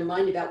changing their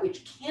mind about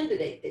which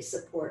candidate they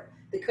support.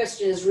 The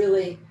question is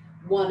really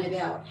one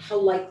about how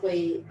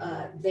likely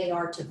they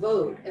are to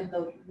vote. And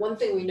the one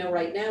thing we know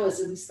right now is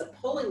at least the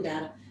polling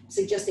data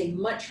suggests a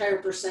much higher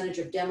percentage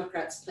of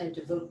Democrats plan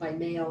to vote by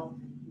mail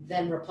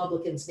than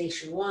Republicans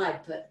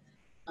nationwide. But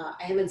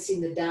I haven't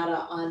seen the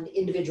data on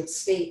individual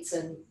states.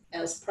 And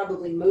as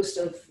probably most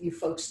of you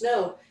folks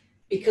know,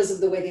 because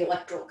of the way the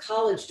Electoral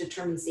College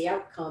determines the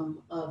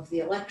outcome of the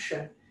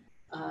election,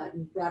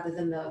 rather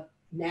than the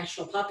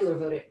national popular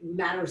vote, it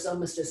matters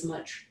almost as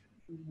much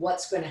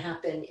what's going to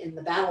happen in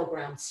the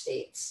battleground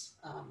states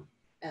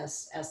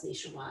as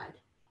nationwide.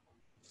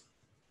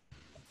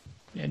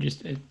 Yeah,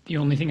 just the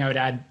only thing I would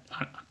add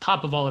on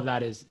top of all of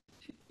that is,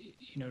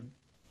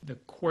 the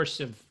course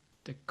of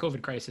the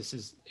COVID crisis,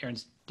 as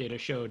Erin's data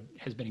showed,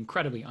 has been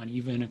incredibly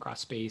uneven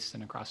across space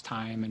and across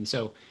time. And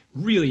so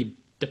really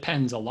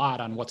depends a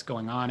lot on what's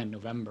going on in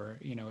November.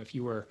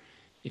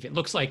 If it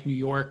looks like New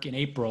York in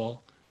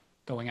April,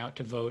 going out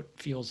to vote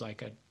feels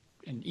like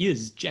and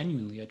is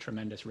genuinely a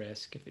tremendous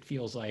risk. If it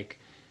feels like,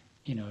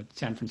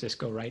 San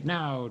Francisco right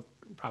now,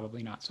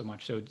 probably not so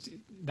much. So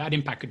that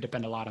impact could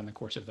depend a lot on the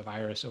course of the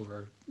virus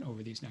over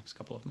these next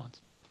couple of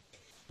months.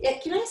 Yeah,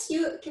 can I ask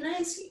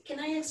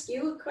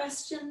you a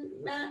question,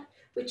 Matt?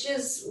 Which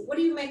is, what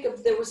do you make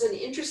of, there was an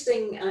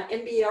interesting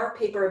NBER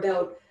paper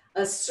about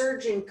a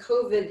surge in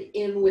COVID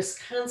in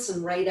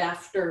Wisconsin right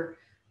after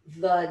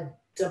the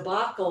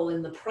debacle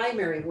in the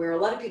primary, where a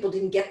lot of people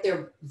didn't get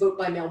their vote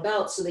by mail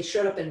ballots, so they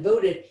showed up and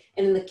voted.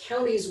 And in the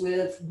counties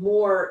with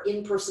more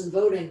in-person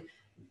voting,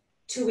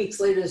 2 weeks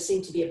later, there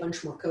seemed to be a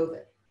bunch more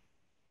COVID.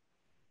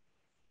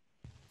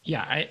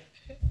 Yeah,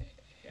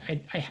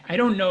 I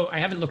don't know. I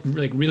haven't looked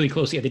really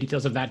closely at the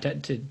details of that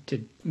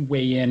to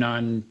weigh in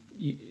on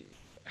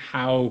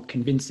how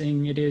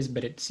convincing it is,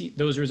 but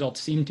those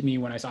results seem to me,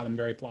 when I saw them,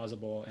 very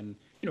plausible, and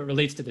it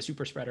relates to the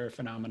super spreader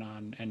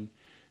phenomenon, and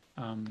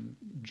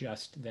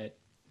just that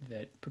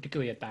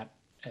particularly at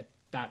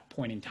that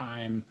point in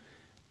time,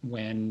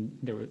 when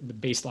the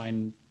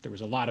baseline, there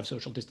was a lot of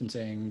social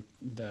distancing,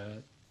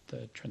 the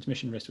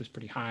transmission risk was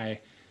pretty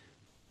high.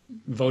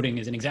 Voting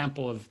is an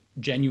example of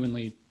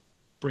genuinely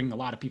bringing a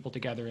lot of people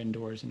together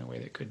indoors in a way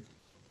that could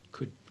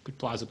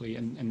plausibly,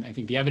 and I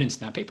think the evidence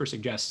in that paper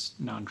suggests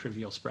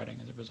non-trivial spreading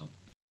as a result.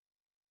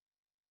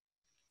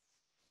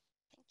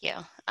 Thank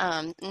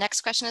you.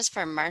 Next question is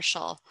for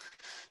Marshall.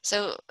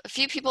 So a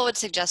few people would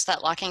suggest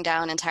that locking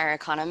down entire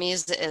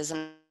economies is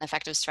an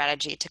effective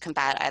strategy to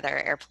combat either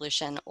air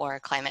pollution or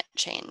climate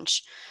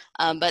change.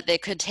 But they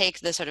could take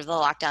the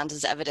lockdowns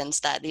as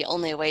evidence that the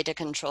only way to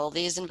control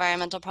these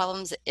environmental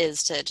problems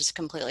is to just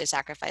completely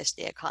sacrifice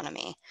the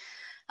economy.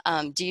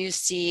 Do you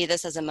see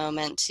this as a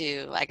moment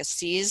to, I guess,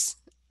 seize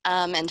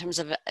in terms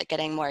of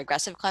getting more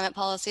aggressive climate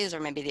policies, or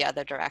maybe the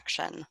other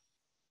direction?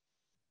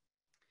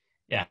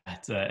 Yeah,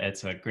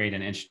 it's a great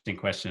and interesting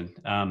question.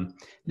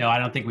 No, I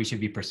don't think we should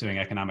be pursuing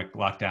economic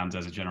lockdowns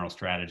as a general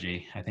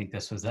strategy. I think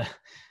this was one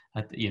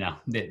of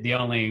the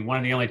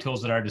only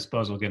tools at our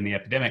disposal given the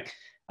epidemic.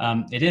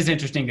 It is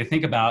interesting to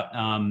think about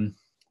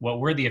what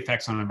were the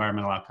effects on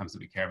environmental outcomes that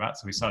we care about.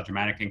 So we saw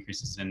dramatic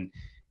increases in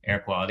air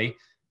quality.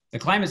 The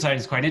climate side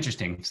is quite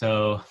interesting.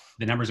 So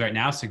the numbers right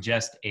now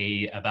suggest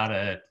about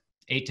a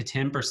 8 to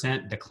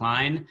 10%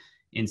 decline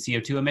in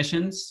CO2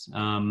 emissions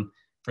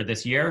for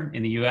this year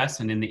in the US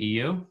and in the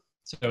EU.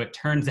 So it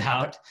turns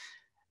out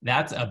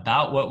that's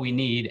about what we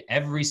need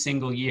every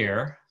single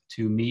year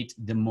to meet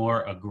the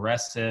more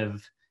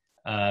aggressive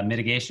climate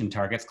mitigation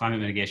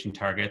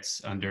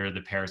targets under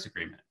the Paris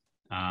Agreement.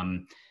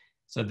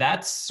 So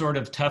that's sort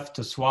of tough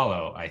to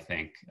swallow, I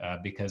think,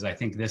 because I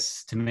think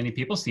this, to many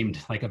people, seemed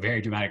like a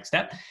very dramatic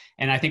step.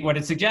 And I think what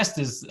it suggests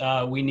is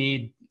we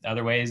need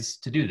other ways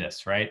to do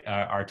this, right?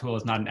 Our tool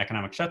is not an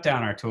economic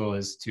shutdown. Our tool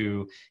is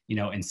to,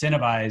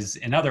 incentivize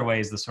in other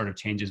ways the sort of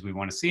changes we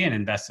want to see and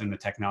invest in the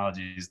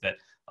technologies that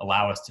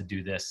allow us to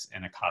do this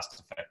in a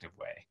cost-effective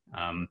way.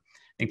 I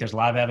think there's a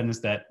lot of evidence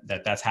that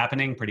that's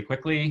happening pretty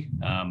quickly.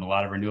 A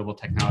lot of renewable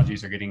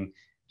technologies are getting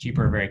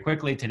cheaper very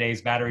quickly.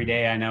 Today's battery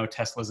day, I know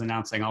Tesla's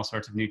announcing all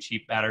sorts of new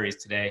cheap batteries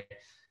today.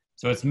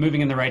 So it's moving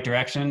in the right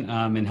direction,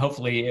 and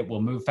hopefully it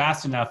will move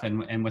fast enough,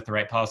 and with the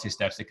right policy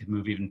steps, it could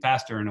move even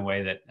faster in a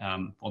way that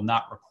will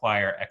not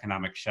require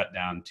economic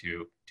shutdown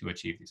to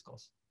achieve these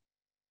goals.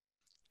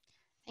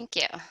 Thank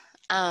you.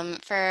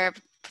 For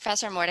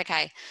Professor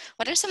Mordecai,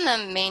 what are some of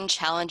the main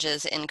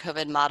challenges in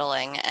COVID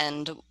modeling,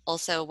 and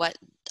also what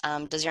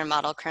does your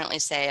model currently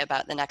say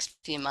about the next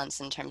few months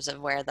in terms of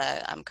where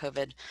the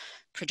COVID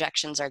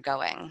projections are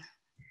going?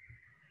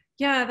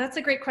 Yeah, that's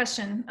a great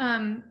question.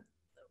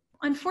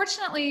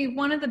 Unfortunately,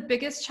 one of the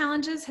biggest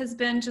challenges has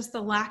been just the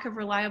lack of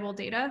reliable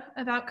data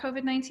about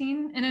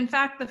COVID-19. And in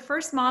fact, the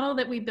first model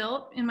that we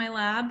built in my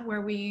lab, where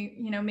we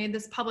made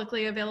this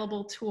publicly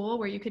available tool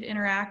where you could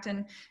interact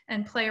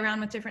and play around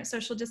with different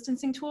social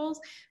distancing tools,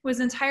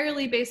 was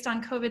entirely based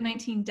on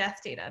COVID-19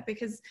 death data,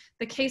 because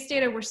the case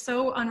data were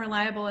so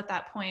unreliable at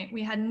that point.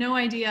 We had no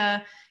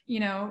idea, you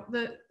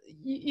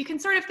can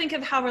sort of think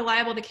of how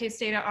reliable the case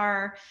data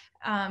are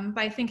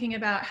by thinking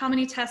about how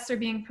many tests are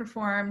being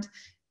performed,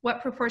 what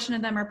proportion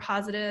of them are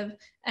positive,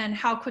 and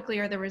how quickly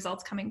are the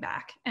results coming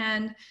back.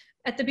 And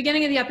at the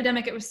beginning of the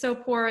epidemic, it was so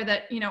poor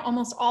that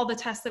almost all the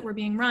tests that were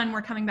being run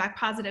were coming back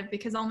positive,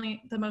 because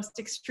only the most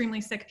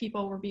extremely sick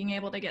people were being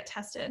able to get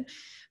tested.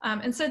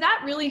 And so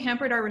that really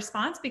hampered our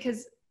response,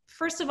 because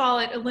first of all,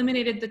 it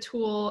eliminated the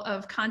tool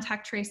of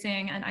contact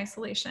tracing and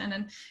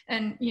isolation,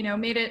 and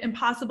made it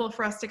impossible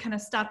for us to kind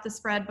of stop the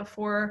spread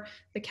before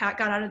the cat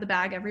got out of the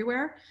bag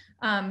everywhere.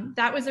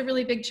 That was a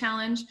really big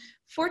challenge.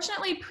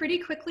 Fortunately, pretty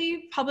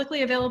quickly,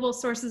 publicly available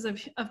sources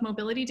of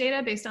mobility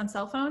data based on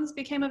cell phones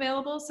became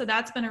available. So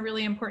that's been a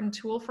really important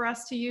tool for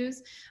us to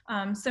use.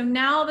 So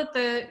now that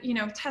the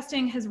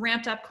testing has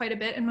ramped up quite a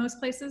bit in most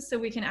places, so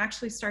we can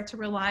actually start to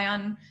rely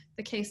on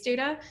the case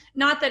data.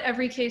 Not that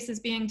every case is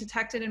being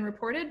detected and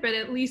reported, but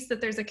at least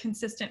that there's a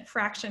consistent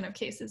fraction of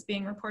cases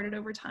being reported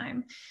over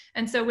time.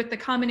 And so with the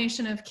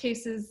combination of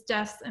cases,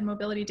 deaths, and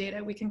mobility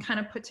data, we can kind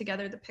of put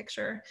together the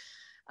picture.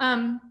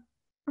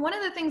 One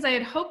of the things I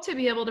had hoped to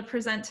be able to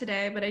present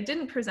today, but I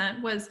didn't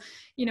present, was,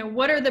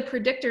 what are the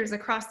predictors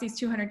across these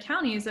 200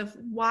 counties of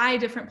why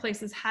different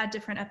places had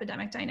different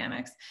epidemic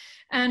dynamics?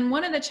 And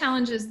one of the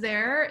challenges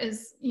there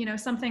is,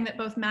 something that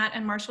both Matt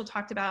and Marshall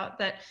talked about,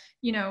 that,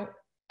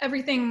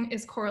 everything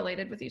is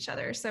correlated with each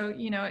other. So,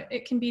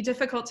 it can be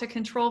difficult to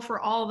control for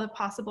all the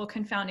possible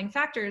confounding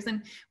factors.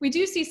 And we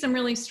do see some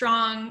really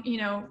strong,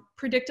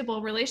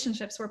 predictable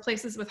relationships where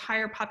places with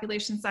higher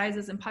population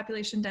sizes and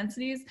population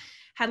densities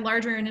had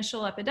larger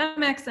initial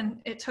epidemics, and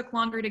it took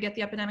longer to get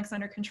the epidemics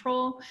under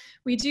control.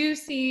 We do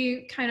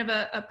see kind of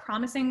a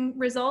promising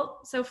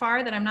result so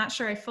far that I'm not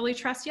sure I fully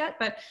trust yet,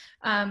 but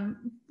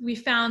we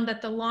found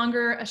that the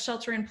longer a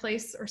shelter in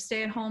place or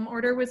stay at home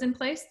order was in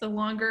place, the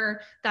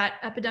longer that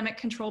epidemic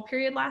control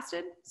period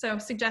lasted. So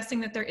suggesting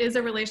that there is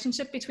a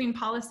relationship between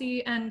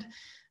policy and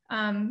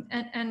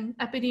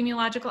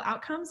epidemiological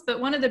outcomes. But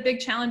one of the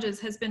big challenges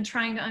has been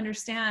trying to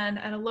understand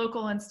at a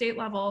local and state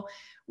level,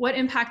 what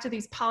impact do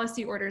these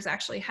policy orders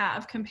actually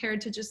have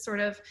compared to just sort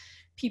of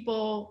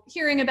people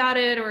hearing about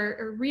it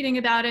or reading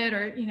about it,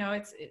 or, you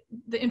know,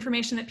 the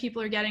information that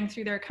people are getting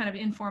through their kind of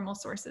informal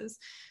sources.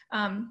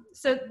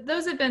 So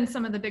those have been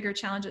some of the bigger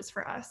challenges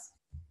for us.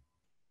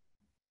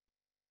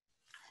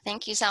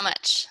 Thank you so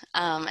much.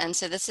 And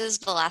so this is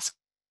the last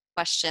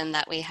question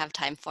that we have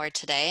time for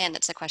today, and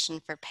it's a question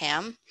for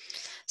Pam.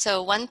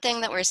 So one thing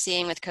that we're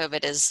seeing with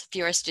COVID is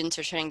fewer students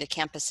returning to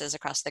campuses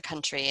across the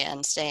country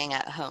and staying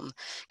at home.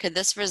 Could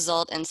this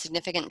result in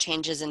significant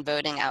changes in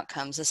voting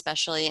outcomes,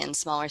 especially in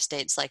smaller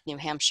states like New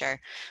Hampshire,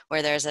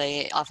 where there's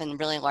a often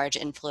really large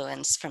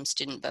influence from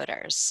student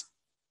voters?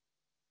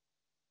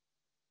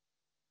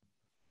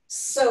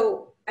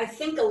 So I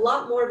think a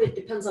lot more of it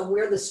depends on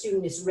where the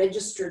student is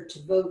registered to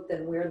vote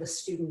than where the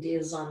student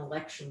is on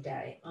election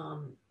day.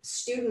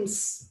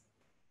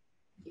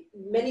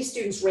 Many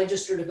students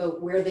register to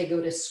vote where they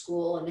go to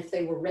school, and if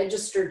they were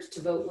registered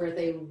to vote where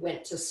they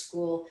went to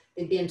school,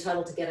 they'd be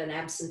entitled to get an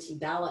absentee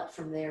ballot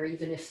from there,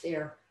 even if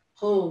they're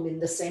home, in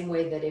the same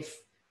way that if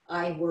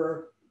I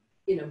were,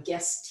 you know,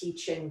 guest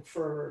teaching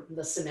for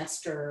the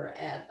semester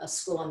at a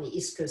school on the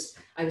East Coast,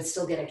 I would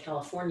still get a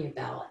California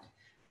ballot.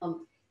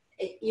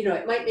 You know,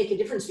 it might make a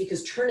difference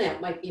because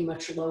turnout might be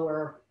much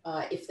lower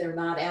if they're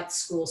not at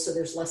school, so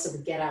there's less of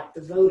a get out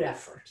the vote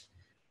effort.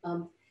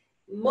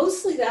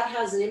 Mostly that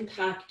has an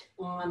impact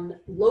on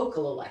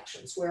local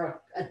elections,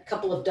 where a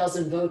couple of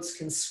dozen votes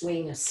can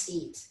swing a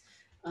seat.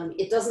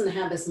 It doesn't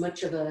have as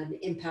much of an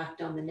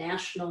impact on the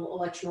national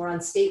election or on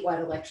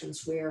statewide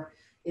elections, where,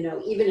 you know,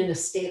 even in a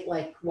state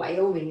like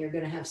Wyoming, you're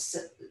going to have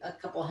a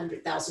couple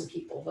 100,000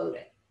 people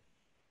voting.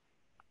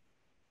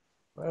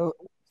 Well,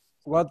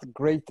 what a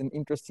great and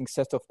interesting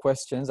set of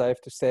questions, I have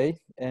to say.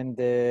 And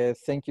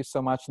thank you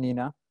so much,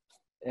 Nina.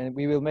 And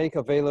we will make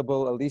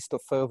available a list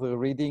of further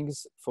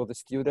readings for the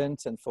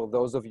students and for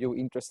those of you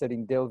interested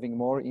in delving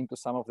more into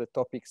some of the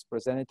topics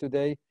presented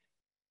today.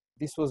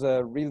 This was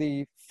a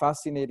really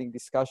fascinating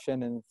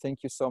discussion, and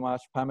thank you so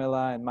much,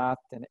 Pamela and Matt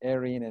and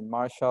Erin and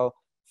Marshall,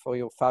 for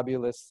your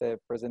fabulous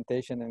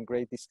presentation and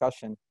great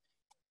discussion.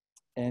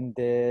 And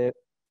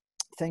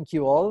thank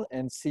you all,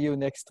 and see you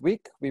next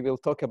week. We will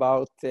talk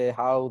about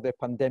how the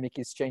pandemic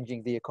is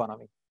changing the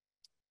economy.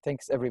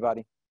 Thanks,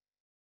 everybody.